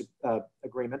Gentleman's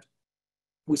Agreement,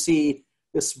 we see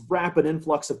this rapid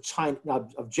influx of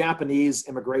Japanese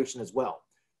immigration as well.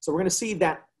 So we're going to see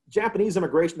that Japanese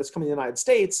immigration that's coming to the United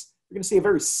States, you're going to see a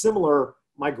very similar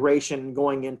migration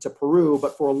going into Peru,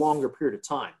 but for a longer period of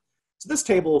time. So this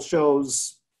table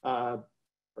shows, or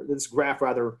this graph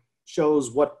rather,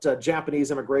 shows what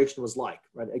Japanese immigration was like,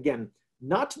 right? Again,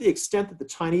 not to the extent that the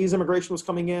Chinese immigration was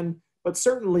coming in, but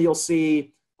certainly you'll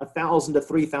see 1,000 to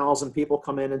 3,000 people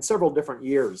come in several different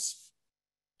years.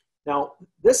 Now,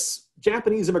 this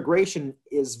Japanese immigration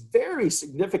is very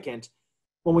significant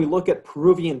when we look at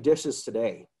Peruvian dishes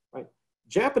today, right?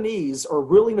 Japanese are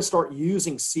really going to start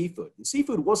using seafood. And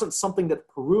seafood wasn't something that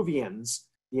Peruvians,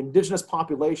 the indigenous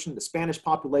population, the Spanish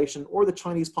population, or the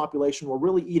Chinese population were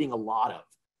really eating a lot of.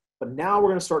 But now we're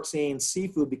going to start seeing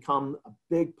seafood become a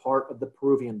big part of the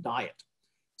Peruvian diet.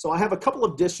 So I have a couple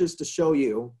of dishes to show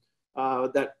you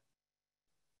that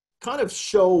kind of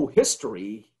show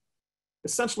history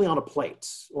essentially on a plate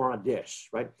or on a dish,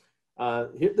 right?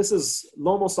 Here, this is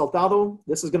lomo saltado.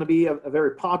 This is going to be a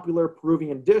very popular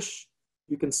Peruvian dish.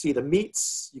 You can see the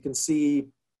meats, you can see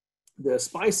the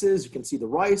spices, you can see the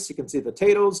rice, you can see the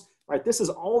potatoes, right? This is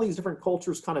all these different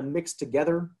cultures kind of mixed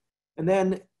together. And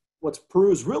then what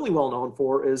Peru's really well known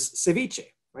for is ceviche,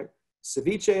 right?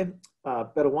 Ceviche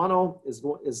peruano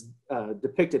is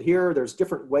depicted here. There's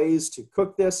different ways to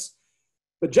cook this.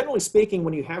 But generally speaking,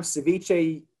 when you have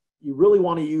ceviche, you really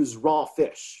want to use raw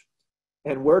fish.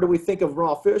 And where do we think of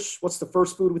raw fish? What's the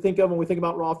first food we think of when we think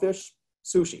about raw fish?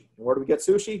 Sushi. And where do we get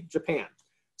sushi? Japan.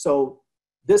 So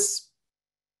this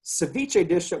ceviche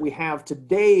dish that we have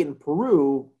today in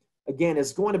Peru, again,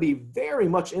 is going to be very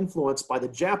much influenced by the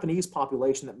Japanese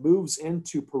population that moves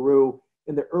into Peru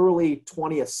in the early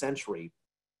 20th century.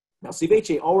 Now,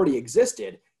 ceviche already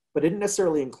existed, but it didn't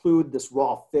necessarily include this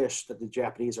raw fish that the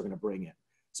Japanese are going to bring in.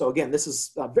 So again, this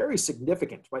is very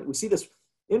significant, right? We see this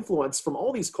influence from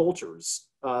all these cultures.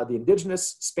 The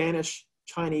indigenous, Spanish,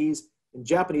 Chinese, and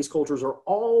Japanese cultures are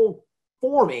all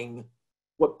forming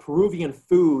what Peruvian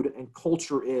food and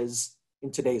culture is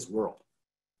in today's world.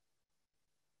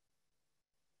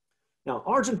 Now,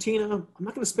 Argentina, I'm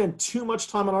not going to spend too much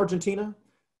time on Argentina.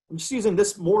 I'm just using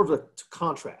this more of a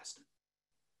contrast.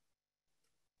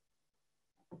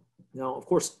 Now, of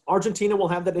course, Argentina will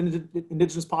have that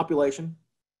indigenous population.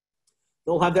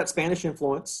 They'll have that Spanish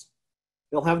influence.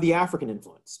 They'll have the African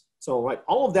influence. So, right,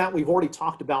 all of that we've already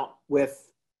talked about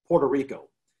with Puerto Rico.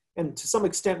 And to some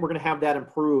extent, we're going to have that in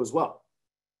Peru as well.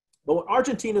 But what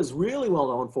Argentina is really well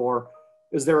known for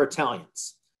is their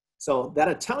Italians. So that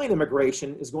Italian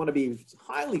immigration is going to be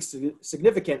highly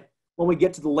significant when we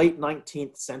get to the late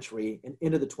 19th century and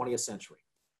into the 20th century.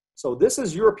 So this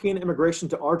is European immigration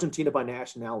to Argentina by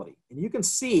nationality. And you can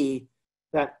see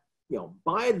that,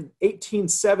 by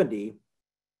 1870,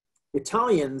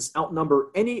 Italians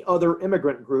outnumber any other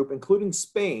immigrant group, including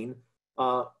Spain,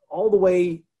 all the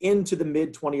way into the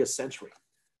mid-20th century.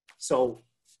 So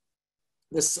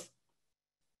this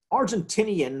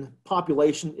Argentinian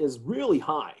population is really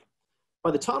high.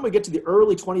 By the time we get to the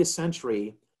early 20th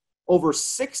century, over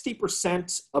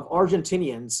 60% of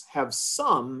Argentinians have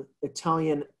some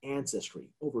Italian ancestry.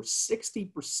 Over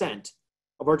 60%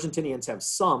 of Argentinians have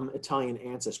some Italian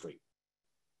ancestry.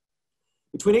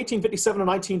 Between 1857 and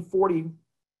 1940,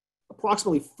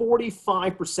 approximately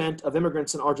 45% of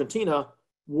immigrants in Argentina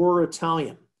were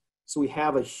Italian. So we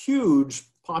have a huge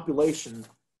population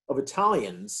of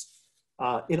Italians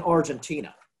in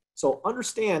Argentina. So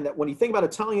understand that when you think about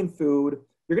Italian food,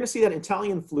 you're going to see that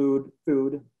Italian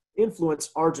food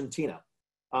influence Argentina.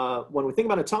 When we think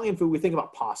about Italian food, we think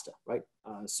about pasta, right?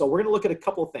 So we're going to look at a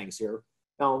couple of things here.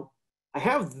 Now, I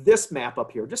have this map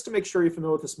up here just to make sure you're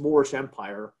familiar with this Moorish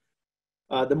Empire.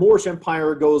 The Moorish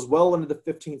Empire goes well into the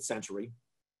 15th century.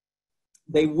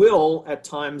 They will, at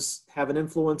times, have an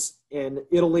influence in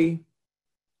Italy,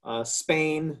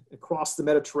 Spain, across the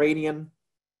Mediterranean.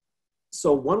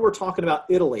 So when we're talking about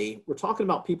Italy, we're talking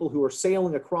about people who are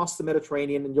sailing across the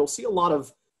Mediterranean, and you'll see a lot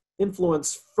of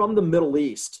influence from the Middle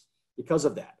East because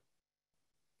of that.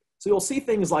 So you'll see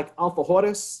things like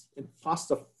alfajores and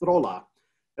pasta frolla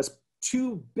as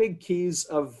two big keys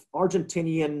of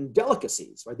Argentinian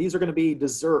delicacies, right? These are going to be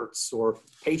desserts or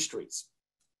pastries.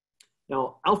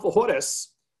 Now, alfajores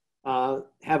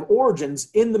have origins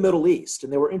in the Middle East,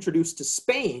 and they were introduced to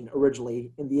Spain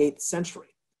originally in the 8th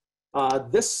century.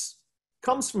 This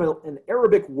comes from an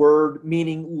Arabic word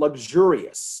meaning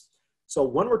luxurious. So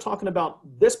when we're talking about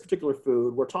this particular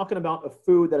food, we're talking about a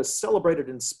food that is celebrated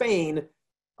in Spain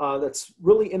that's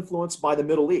really influenced by the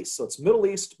Middle East. So it's Middle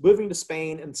East moving to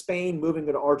Spain, and Spain moving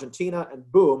to Argentina, and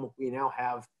boom, we now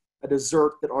have a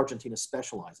dessert that Argentina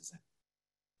specializes in.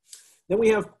 Then we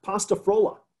have pasta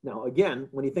frolla. Now again,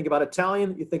 when you think about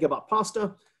Italian, you think about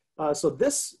pasta. So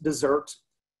this dessert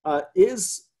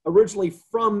is originally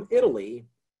from Italy.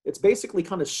 It's basically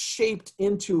kind of shaped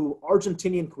into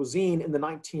Argentinian cuisine in the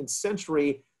 19th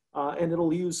century, and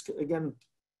it'll use, again,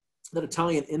 that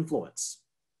Italian influence.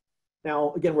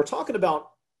 Now, again, we're talking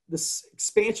about this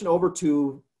expansion over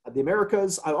to the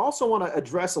Americas. I also want to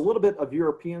address a little bit of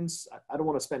Europeans. I don't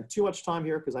want to spend too much time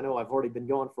here because I know I've already been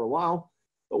going for a while,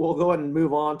 but we'll go ahead and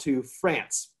move on to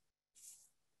France.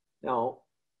 Now,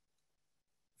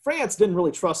 France didn't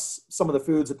really trust some of the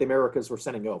foods that the Americas were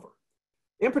sending over.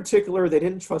 In particular, they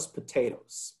didn't trust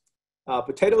potatoes.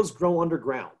 Potatoes grow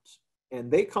underground,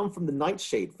 and they come from the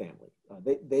nightshade family.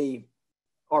 They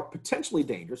are potentially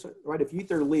dangerous, right? If you eat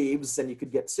their leaves, then you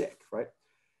could get sick, right?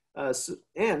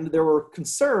 And there were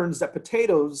concerns that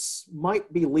potatoes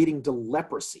might be leading to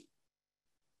leprosy.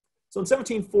 So in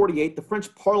 1748, the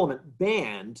French Parliament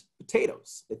banned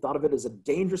potatoes. They thought of it as a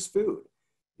dangerous food.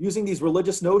 Using these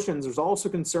religious notions, there's also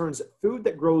concerns that food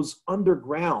that grows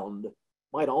underground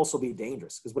might also be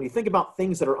dangerous. Because when you think about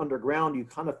things that are underground, you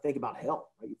kind of think about hell,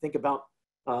 right? You think about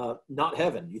not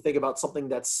heaven. You think about something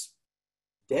that's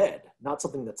dead, not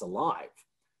something that's alive.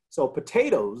 So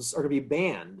potatoes are going to be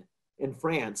banned in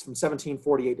France from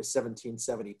 1748 to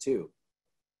 1772.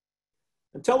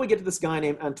 Until we get to this guy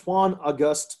named Antoine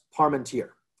Auguste Parmentier.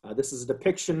 This is a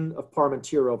depiction of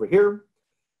Parmentier over here.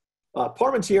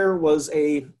 Parmentier was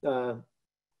a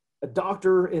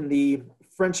doctor in the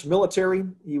French military.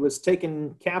 He was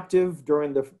taken captive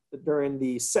during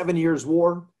the 7 Years'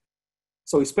 War.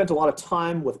 So he spent a lot of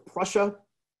time with Prussia.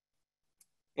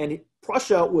 And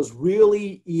Prussia was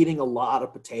really eating a lot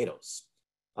of potatoes.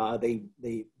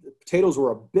 The potatoes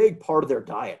were a big part of their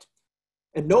diet.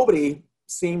 And nobody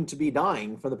seemed to be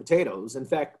dying from the potatoes. In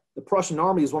fact, the Prussian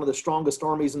army is one of the strongest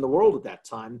armies in the world at that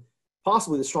time,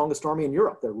 possibly the strongest army in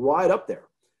Europe. They're right up there.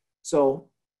 So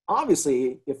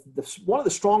obviously, if one of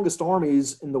the strongest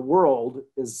armies in the world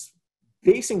is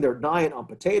basing their diet on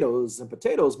potatoes, then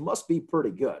potatoes must be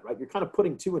pretty good, right? You're kind of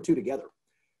putting two and two together.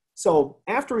 So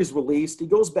after he's released, he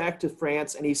goes back to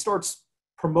France and he starts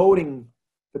promoting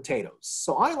potatoes.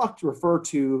 So I like to refer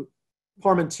to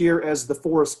Parmentier as the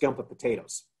Forrest Gump of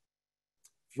potatoes.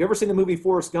 If you've ever seen the movie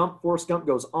Forrest Gump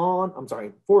goes on, I'm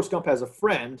sorry, Forrest Gump has a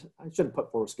friend. I shouldn't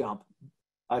put Forrest Gump.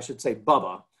 I should say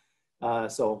Bubba.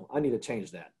 So I need to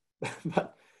change that.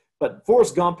 but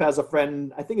Forrest Gump has a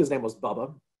friend, I think his name was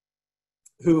Bubba,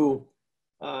 who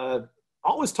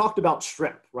always talked about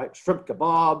shrimp, right? Shrimp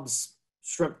kebabs,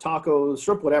 shrimp tacos,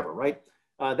 shrimp whatever, right?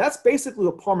 That's basically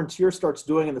what Parmentier starts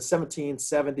doing in the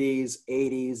 1770s,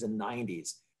 80s, and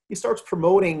 90s. He starts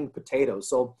promoting potatoes.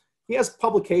 So he has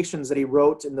publications that he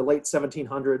wrote in the late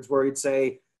 1700s where he'd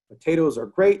say, potatoes are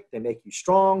great, they make you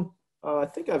strong. I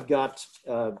think I've got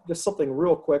just something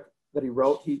real quick that he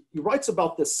wrote. He writes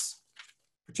about this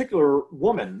particular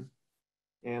woman,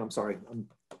 and I'm sorry,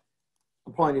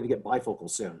 I probably need to get bifocal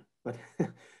soon,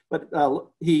 but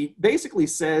he basically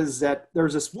says that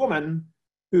there's this woman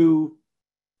who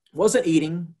wasn't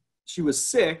eating, she was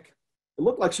sick, it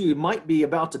looked like she might be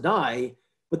about to die,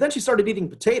 but then she started eating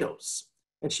potatoes.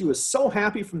 And she was so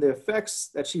happy from the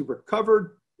effects that she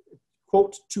recovered,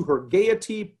 quote, to her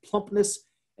gaiety, plumpness,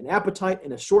 and appetite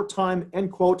in a short time,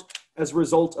 end quote, as a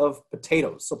result of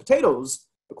potatoes. So potatoes,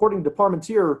 according to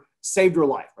Parmentier, saved her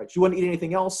life, right? She wouldn't eat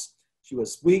anything else. She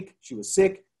was weak, she was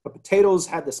sick, but potatoes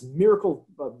had this miracle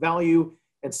value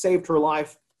and saved her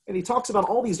life. And he talks about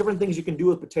all these different things you can do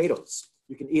with potatoes.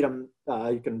 You can eat them,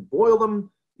 you can boil them,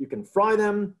 you can fry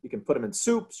them, you can put them in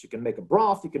soups, you can make a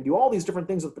broth, you can do all these different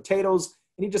things with potatoes.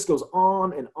 And he just goes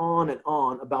on and on and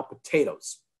on about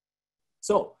potatoes.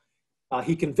 So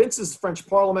he convinces the French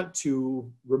Parliament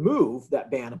to remove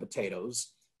that ban of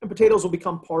potatoes, and potatoes will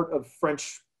become part of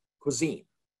French cuisine.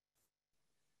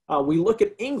 We look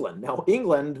at England. Now,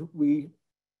 England, the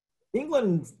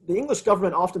English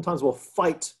government oftentimes will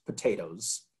fight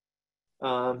potatoes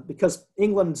because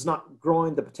England's not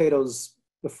growing the potatoes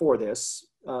before this.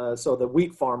 So the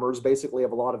wheat farmers basically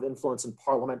have a lot of influence in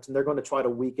Parliament, and they're going to try to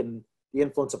weaken the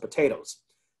influence of potatoes.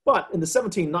 But in the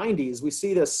 1790s, we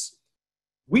see this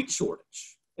wheat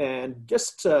shortage. And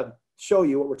just to show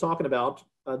you what we're talking about,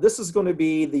 this is going to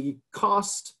be the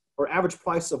cost or average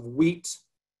price of wheat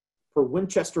per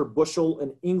Winchester bushel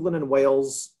in England and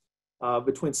Wales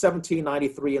between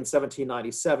 1793 and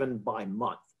 1797 by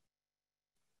month.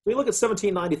 If we look at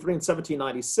 1793 and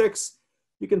 1796,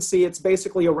 you can see it's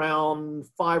basically around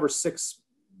 5 or 6,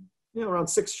 around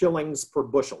 6 shillings per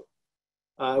bushel.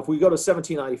 If we go to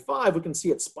 1795, we can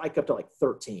see it spike up to like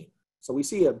 13. So we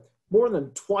see more than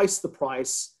twice the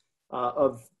price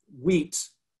of wheat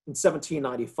in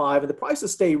 1795, and the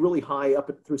prices stay really high up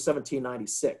through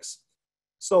 1796.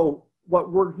 So what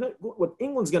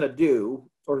England's going to do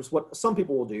or is what some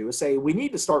people will do, is say we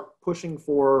need to start pushing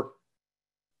for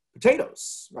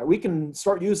potatoes, right? We can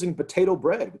start using potato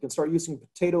bread. We can start using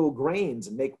potato grains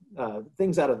and make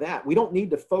things out of that. We don't need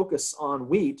to focus on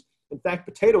wheat. In fact,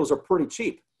 potatoes are pretty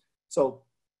cheap. So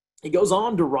he goes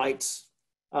on to write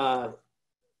a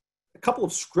couple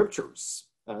of scriptures.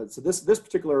 So this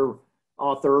particular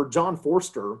author, John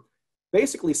Forster,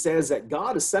 basically says that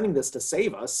God is sending this to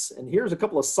save us. And here's a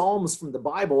couple of Psalms from the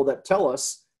Bible that tell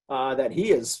us that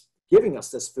he is giving us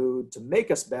this food to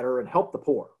make us better and help the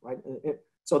poor, right?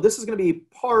 So this is going to be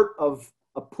part of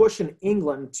a push in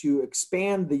England to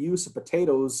expand the use of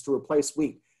potatoes to replace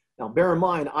wheat. Now, bear in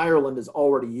mind, Ireland is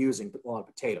already using a lot of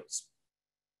potatoes.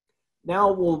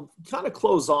 Now, we'll kind of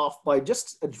close off by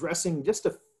just addressing just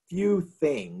a few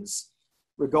things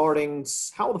regarding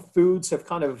how the foods have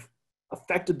kind of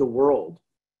affected the world.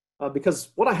 Because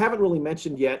what I haven't really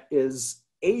mentioned yet is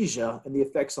Asia and the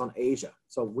effects on Asia.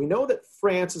 So we know that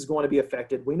France is going to be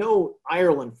affected. We know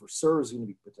Ireland for sure is going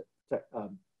to be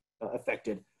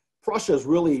affected. Prussia is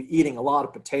really eating a lot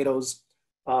of potatoes.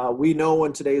 We know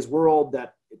in today's world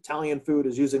that Italian food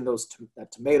is using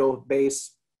that tomato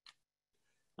base.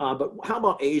 But how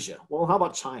about Asia? Well, how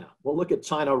about China? We'll look at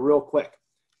China real quick.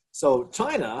 So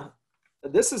China,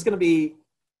 this is going to be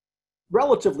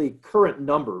relatively current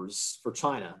numbers for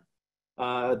China.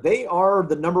 They are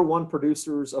the #1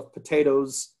 producers of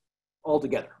potatoes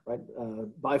altogether, right?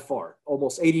 By far,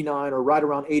 almost 89 or right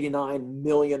around 89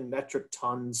 million metric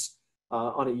tons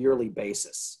on a yearly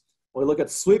basis. When we look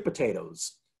at sweet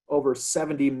potatoes, over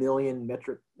 70 million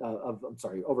metric,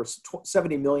 over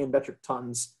 70 million metric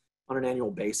tons on an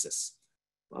annual basis.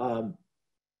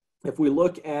 If we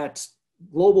look at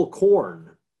global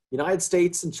corn, United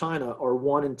States and China are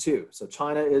 1 and 2. So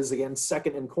China is again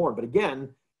second in corn, but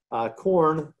again,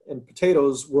 corn and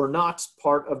potatoes were not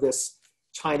part of this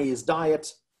Chinese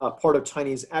diet, part of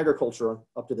Chinese agriculture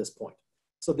up to this point.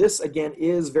 So this again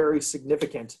is very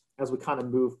significant as we kind of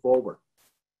move forward.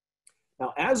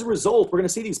 Now, as a result, we're going to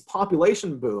see these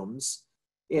population booms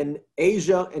in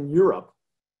Asia and Europe.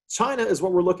 China is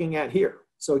what we're looking at here.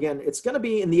 So again, it's going to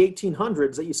be in the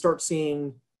 1800s that you start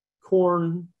seeing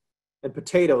corn and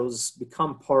potatoes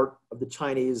become part of the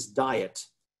Chinese diet.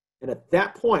 And at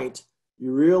that point,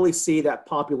 you really see that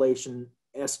population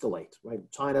escalate, right?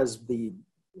 China's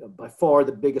by far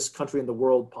the biggest country in the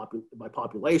world by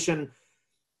population.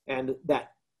 And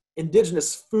that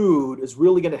indigenous food is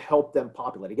really going to help them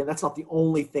populate. Again, that's not the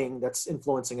only thing that's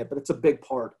influencing it, but it's a big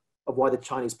part of why the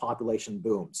Chinese population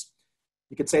booms.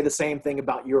 You could say the same thing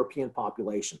about European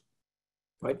population,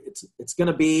 right? It's going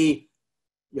to be,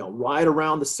 right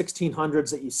around the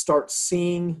 1600s that you start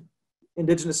seeing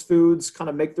indigenous foods kind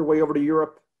of make their way over to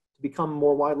Europe to become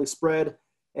more widely spread.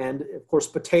 And of course,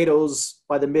 potatoes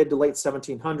by the mid to late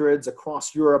 1700s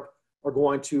across Europe are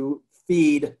going to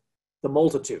feed the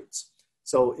multitudes.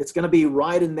 So it's going to be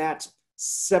right in that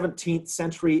 17th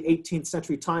century, 18th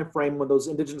century timeframe when those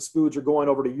indigenous foods are going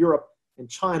over to Europe and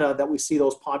China that we see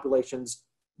those populations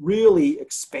really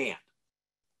expand.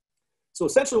 So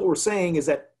essentially what we're saying is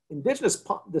that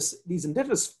these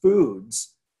indigenous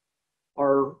foods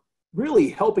are really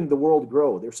helping the world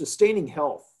grow. They're sustaining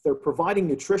health. They're providing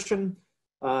nutrition.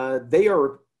 They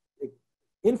are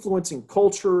influencing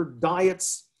culture,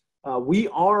 diets. We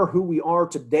are who we are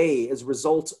today as a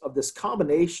result of this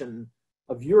combination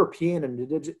of European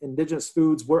and indigenous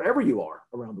foods wherever you are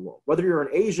around the world. Whether you're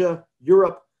in Asia,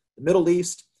 Europe, the Middle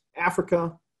East,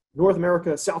 Africa, North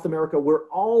America, South America, we're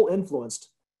all influenced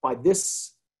by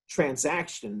this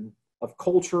transaction of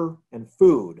culture and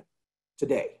food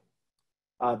today.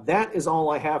 That is all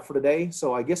I have for today.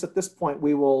 So I guess at this point,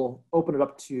 we will open it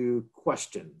up to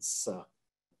questions.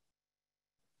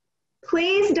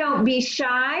 Please don't be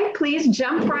shy. Please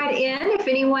jump right in if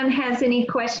anyone has any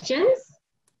questions.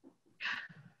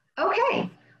 Okay,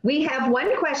 we have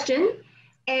one question,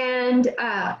 and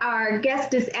our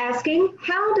guest is asking,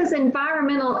 how does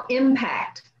environmental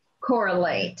impact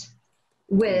correlate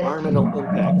with environmental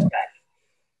impact?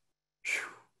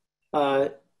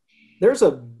 There's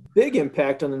a big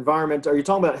impact on the environment. Are you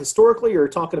talking about historically or are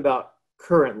you talking about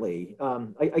currently?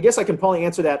 I guess I can probably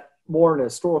answer that more in a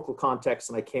historical context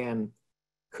than I can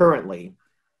currently.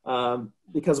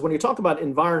 Because when you talk about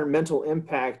environmental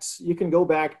impact, you can go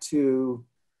back to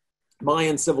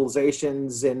Mayan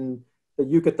civilizations in the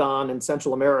Yucatan and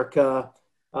Central America,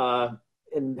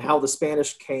 and how the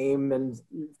Spanish came. And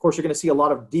of course, you're going to see a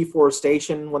lot of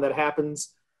deforestation when that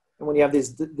happens. And when you have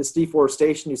this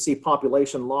deforestation, you see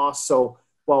population loss. So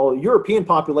while European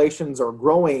populations are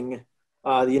growing,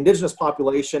 the indigenous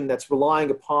population that's relying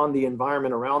upon the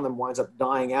environment around them winds up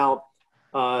dying out.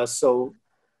 So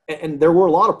and there were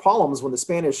a lot of problems when the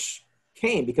Spanish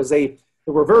came because they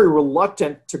were very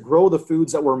reluctant to grow the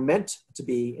foods that were meant to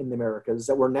be in the Americas,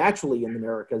 that were naturally in the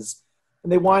Americas.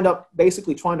 And they wind up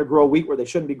basically trying to grow wheat where they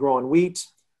shouldn't be growing wheat.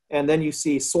 And then you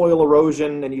see soil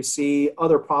erosion and you see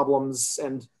other problems.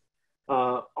 And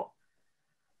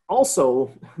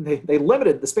also,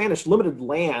 the Spanish limited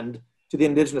land to the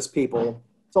indigenous people.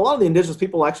 So a lot of the indigenous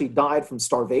people actually died from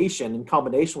starvation in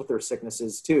combination with their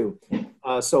sicknesses too.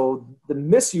 So the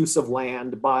misuse of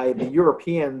land by the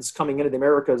Europeans coming into the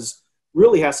Americas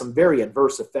really has some very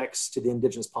adverse effects to the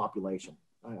indigenous population.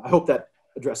 I hope that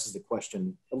addresses the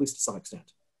question, at least to some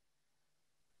extent.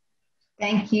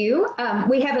 Thank you.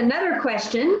 We have another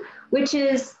question, which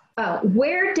is,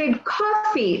 where did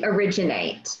coffee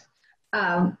originate?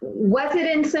 Was it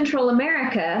in Central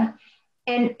America?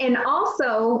 And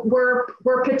also, were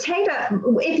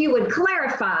potato, if you would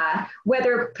clarify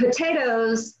whether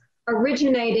potatoes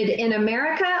originated in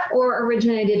America or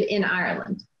originated in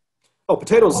Ireland? Oh,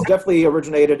 potatoes definitely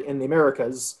originated in the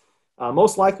Americas,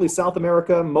 most likely South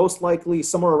America, most likely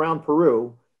somewhere around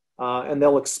Peru, and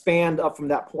they'll expand up from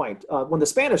that point. When the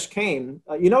Spanish came,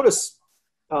 you notice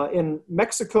in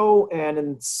Mexico and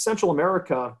in Central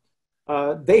America,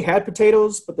 they had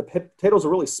potatoes, but the potatoes are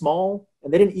really small,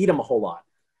 and they didn't eat them a whole lot.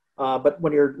 But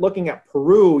when you're looking at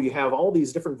Peru, you have all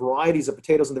these different varieties of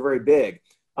potatoes, and they're very big.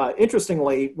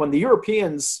 Interestingly, when the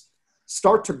Europeans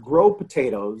start to grow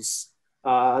potatoes,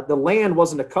 the land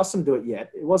wasn't accustomed to it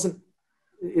yet.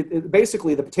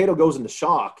 Basically, the potato goes into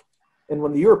shock. And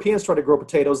when the Europeans try to grow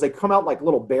potatoes, they come out like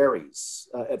little berries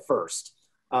at first.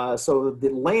 So the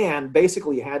land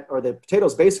basically the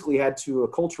potatoes basically had to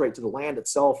acculturate to the land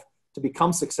itself to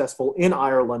become successful in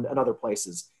Ireland and other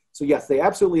places. So yes, they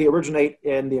absolutely originate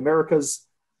in the Americas,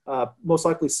 most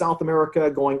likely South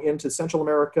America, going into Central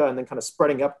America, and then kind of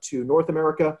spreading up to North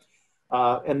America.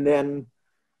 And then,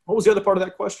 what was the other part of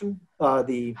that question?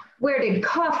 Where did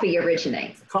coffee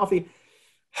originate? Coffee.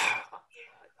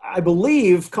 I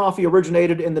believe coffee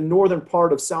originated in the northern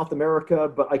part of South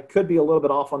America, but I could be a little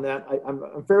bit off on that.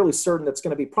 I'm fairly certain that's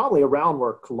going to be probably around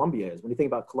where Colombia is. When you think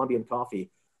about Colombian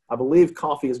coffee, I believe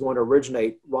coffee is going to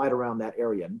originate right around that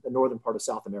area, the northern part of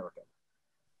South America.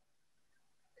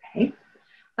 Okay.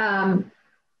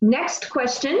 Next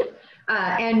question,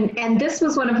 and this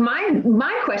was one of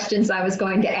my questions I was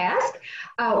going to ask.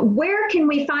 Where can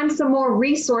we find some more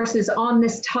resources on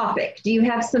this topic? Do you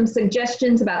have some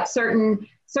suggestions about certain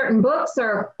books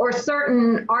or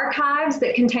certain archives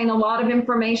that contain a lot of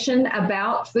information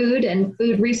about food and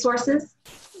food resources?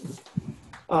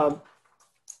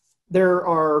 There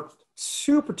are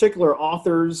two particular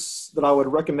authors that I would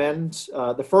recommend.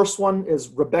 The first one is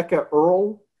Rebecca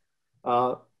Earle.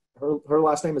 Her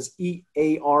last name is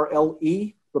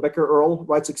E-A-R-L-E. Rebecca Earle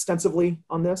writes extensively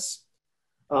on this.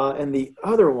 And the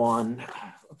other one,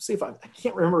 let's see if I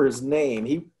can't remember his name.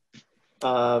 He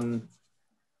wrote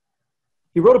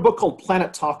a book called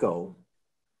Planet Taco.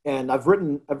 And I've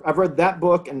read that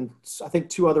book and I think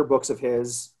two other books of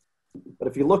his. But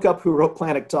if you look up who wrote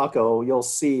Planet Taco, you'll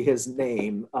see his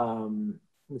name. Let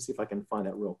me see if I can find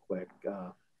that real quick.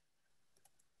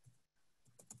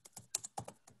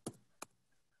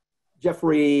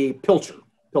 Jeffrey Pilcher.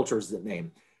 Pilcher is the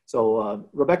name. So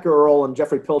Rebecca Earle and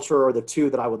Jeffrey Pilcher are the two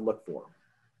that I would look for.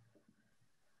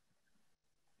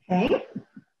 Okay.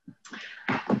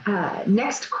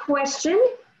 Next question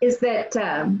is that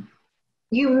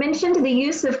you mentioned the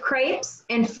use of crepes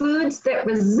and foods that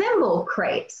resemble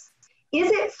crepes. Is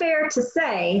it fair to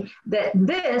say that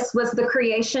this was the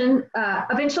creation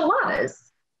of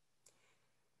enchiladas?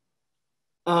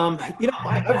 I've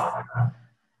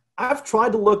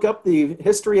tried to look up the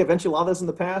history of enchiladas in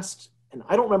the past, and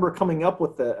I don't remember coming up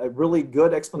with a really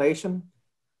good explanation.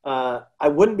 I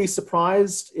wouldn't be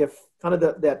surprised if kind of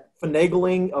that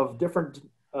finagling of different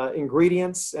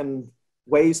ingredients and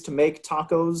ways to make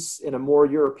tacos in a more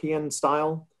European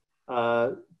style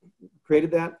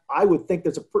created that. I would think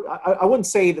I wouldn't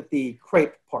say that the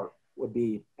crepe part would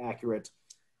be accurate,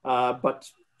 but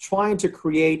trying to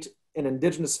create an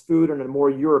indigenous food in a more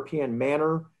European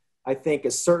manner, I think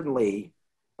would certainly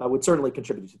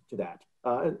contribute to that.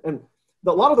 And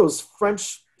a lot of those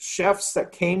French chefs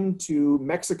that came to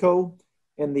Mexico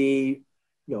in the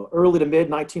early to mid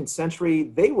 19th century,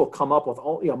 they will come up with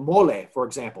mole, for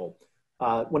example.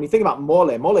 When you think about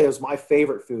mole is my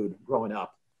favorite food growing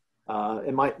up.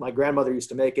 And my grandmother used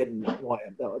to make it, and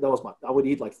I would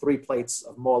eat like 3 plates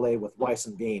of mole with rice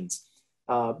and beans.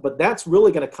 But that's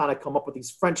really going to kind of come up with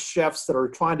these French chefs that are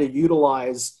trying to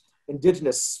utilize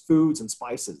indigenous foods and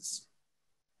spices.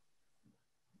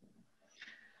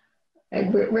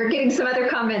 We're getting some other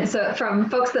comments from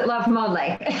folks that love mole.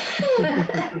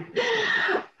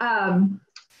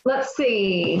 Let's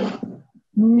see.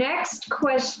 Next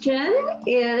question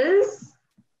is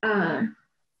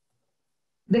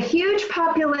the huge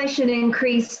population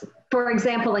increase, for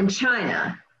example, in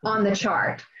China on the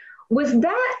chart. Was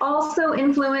that also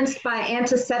influenced by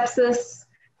antisepsis,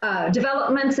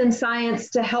 developments in science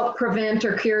to help prevent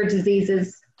or cure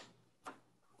diseases?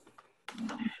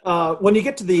 When you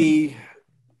get to the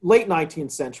late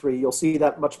 19th century, you'll see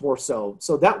that much more so.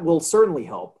 So that will certainly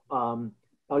help.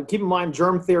 Keep in mind,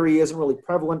 germ theory isn't really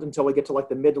prevalent until we get to like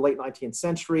the mid to late 19th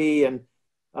century. And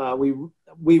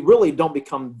we really don't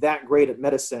become that great at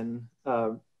medicine,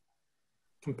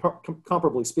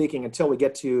 comparably speaking, until we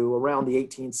get to around the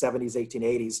 1870s,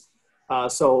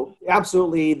 1880s. So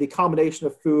absolutely, the combination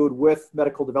of food with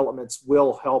medical developments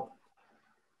will help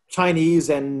Chinese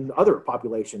and other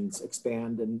populations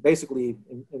expand and basically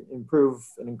improve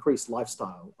and increase life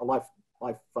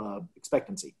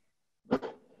expectancy.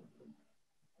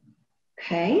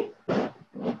 Okay.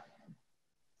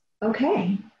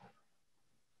 Okay.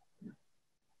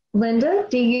 Linda,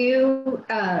 do you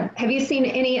have you seen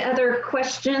any other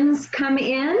questions come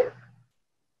in?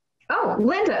 Oh,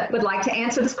 Linda would like to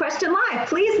answer this question live.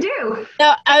 Please do.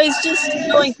 No, I was just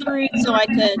going through so I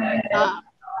could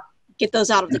get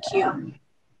those out of the queue.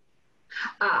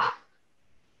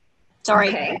 Sorry.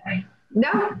 Okay.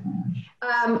 No,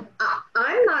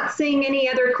 I'm not seeing any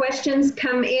other questions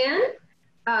come in.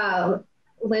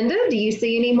 Linda, do you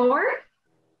see any more?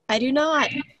 I do not.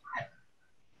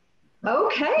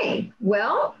 Okay.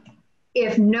 Well,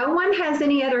 if no one has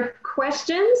any other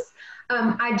questions,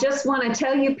 I just want to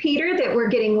tell you, Peter, that we're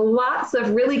getting lots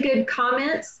of really good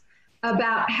comments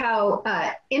about how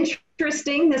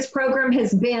interesting this program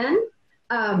has been.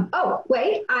 Oh,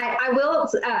 wait, I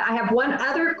have one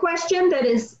other question that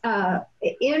is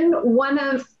in one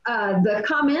of the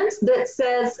comments that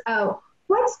says,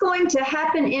 what's going to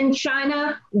happen in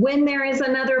China when there is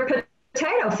another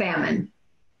potato famine?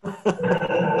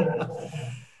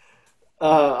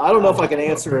 I don't know if I can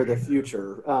answer the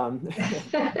future.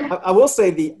 I will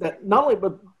say that not only,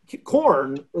 but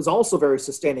corn is also very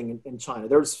sustaining in China.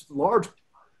 There's large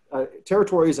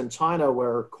territories in China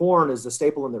where corn is a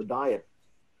staple in their diet.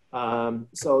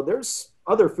 So there's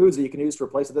other foods that you can use to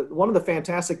replace it. One of the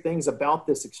fantastic things about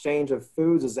this exchange of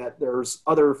foods is that there's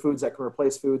other foods that can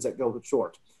replace foods that go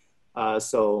short.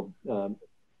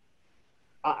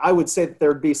 I would say that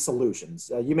there'd be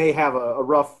solutions. You may have a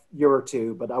rough year or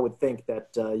two, but I would think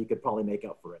that you could probably make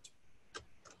up for it.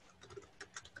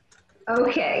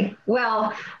 Okay,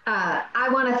 well, I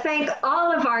want to thank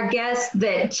all of our guests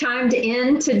that chimed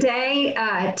in today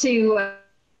to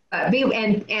be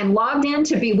and logged in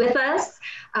to be with us.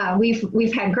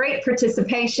 We've had great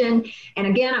participation. And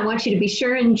again, I want you to be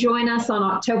sure and join us on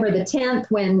October the 10th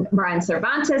when Brian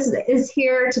Cervantes is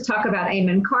here to talk about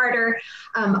Amon Carter.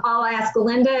 I'll ask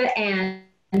Linda and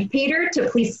Peter to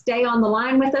please stay on the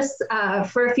line with us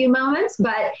for a few moments.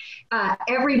 But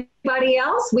everybody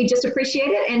else, we just appreciate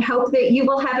it and hope that you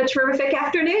will have a terrific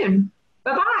afternoon.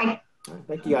 Bye-bye.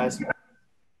 Thank you, guys.